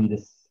will be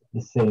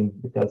the same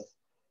because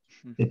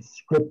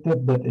it's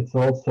scripted, but it's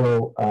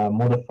also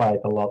modified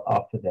a lot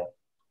after that.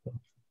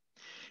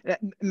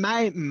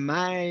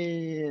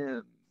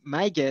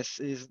 My guess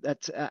is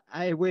that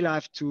I will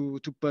have to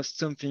post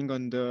something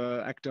on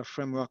the Actor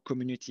Framework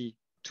community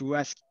to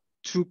ask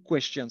 2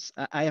 questions.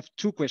 I have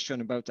 2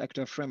 questions about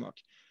Actor Framework.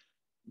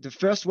 The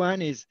first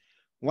one is,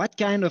 what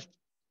kind of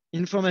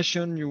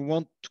information you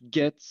want to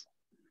get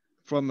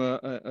from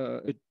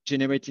a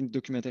generating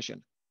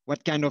documentation.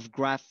 What kind of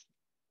graph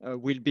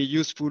will be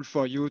useful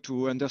for you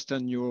to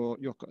understand your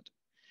code?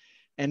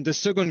 And the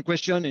second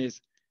question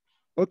is,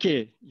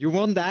 okay, you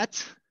want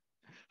that?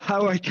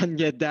 How I can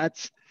get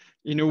that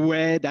in a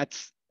way that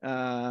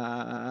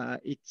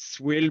it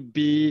will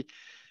be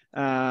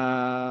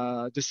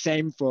the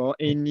same for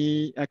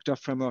any actor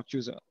framework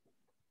user?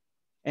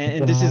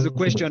 And this is a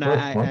question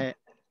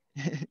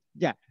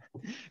yeah,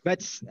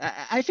 but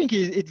I think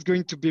it's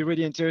going to be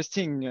really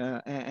interesting,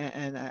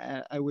 and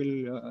I will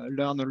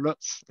learn a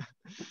lot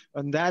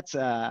on that.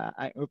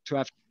 I hope to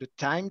have the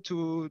time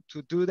to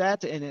do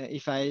that, and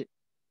if I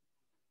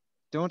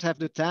don't have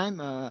the time,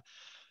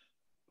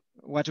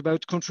 what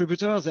about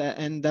contributors?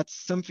 And that's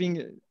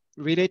something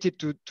related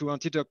to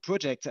AntiDoc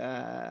Project.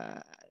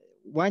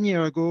 1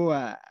 year ago,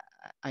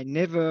 I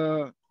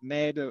never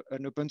made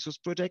an open source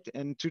project,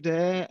 and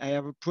today I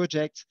have a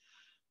project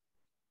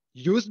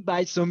used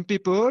by some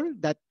people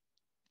that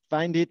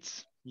find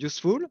it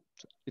useful.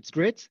 It's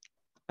great.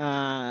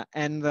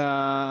 And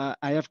I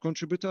have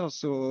contributors,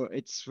 so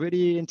it's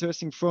really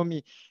interesting for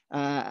me.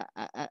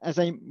 As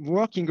I'm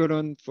working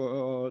alone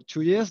for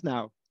 2 years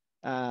now,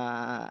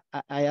 I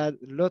had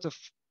a lot of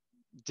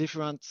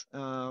different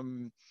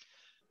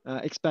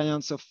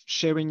experience of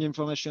sharing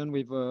information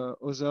with other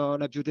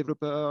LabVIEW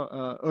developers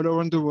all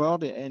around the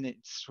world, and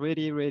it's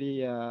really,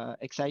 really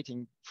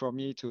exciting for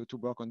me to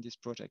work on this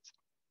project.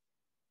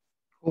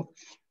 Cool.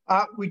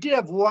 We did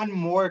have one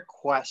more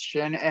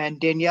question, and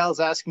Danielle's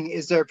asking,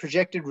 is there a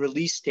projected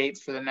release date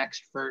for the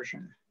next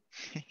version?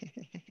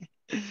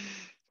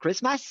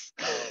 Christmas?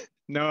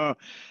 No,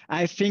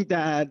 I think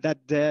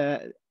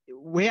that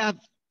we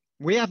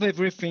have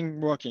everything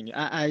working.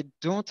 I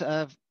don't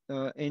have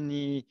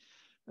any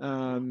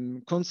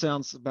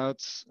concerns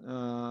about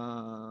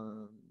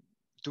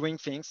doing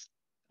things.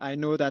 I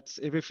know that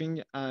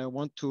everything I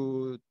want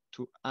to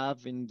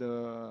have in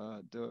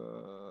the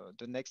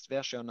next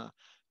version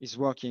is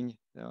working.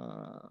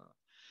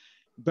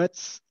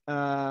 But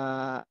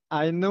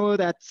I know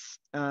that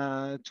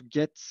to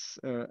get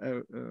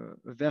a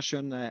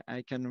version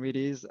I can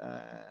release,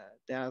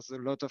 there's a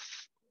lot of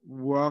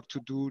work to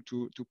do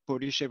to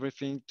polish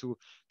everything, to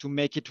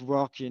make it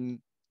work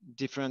in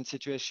different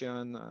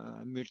situations,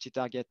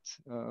 multi-target,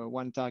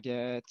 one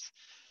target.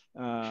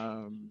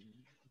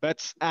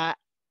 But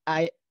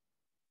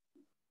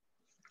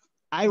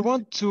I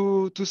want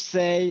to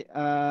say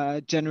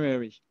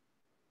January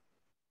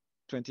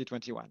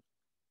 2021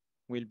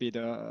 will be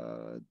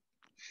the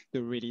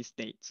release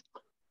date.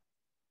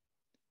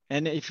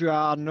 And if you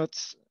are not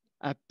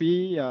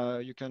happy,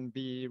 you can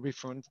be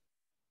refunded.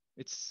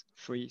 It's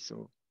free,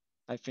 so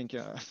I think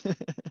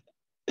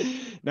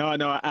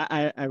no,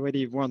 I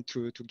really want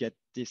to get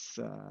this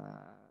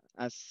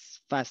as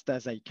fast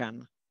as I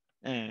can,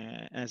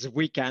 as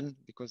we can,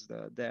 because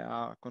there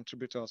are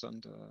contributors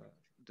on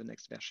the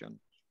next version.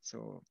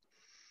 So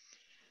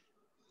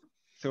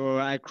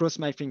I cross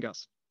my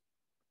fingers.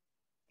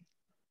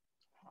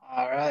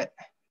 All right.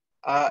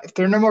 If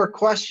there are no more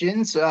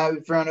questions,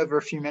 we've run over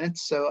a few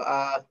minutes. So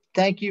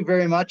thank you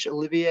very much,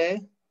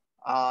 Olivier.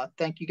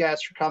 Thank you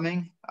guys for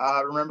coming.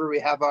 Remember, we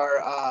have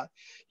our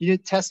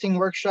unit testing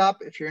workshop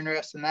if you're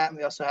interested in that. And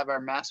we also have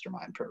our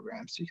mastermind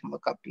program. So you can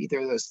look up either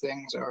of those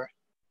things, or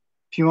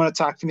if you want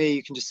to talk to me,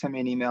 you can just send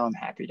me an email. I'm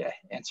happy to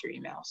answer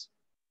emails.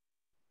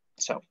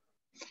 So,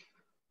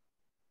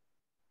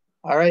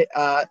 all right.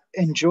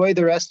 Enjoy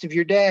the rest of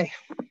your day.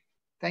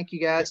 Thank you,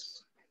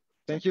 guys.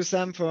 Thank you,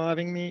 Sam, for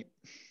having me.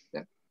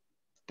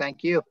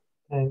 Thank you.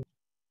 Thanks.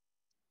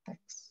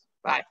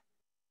 Bye.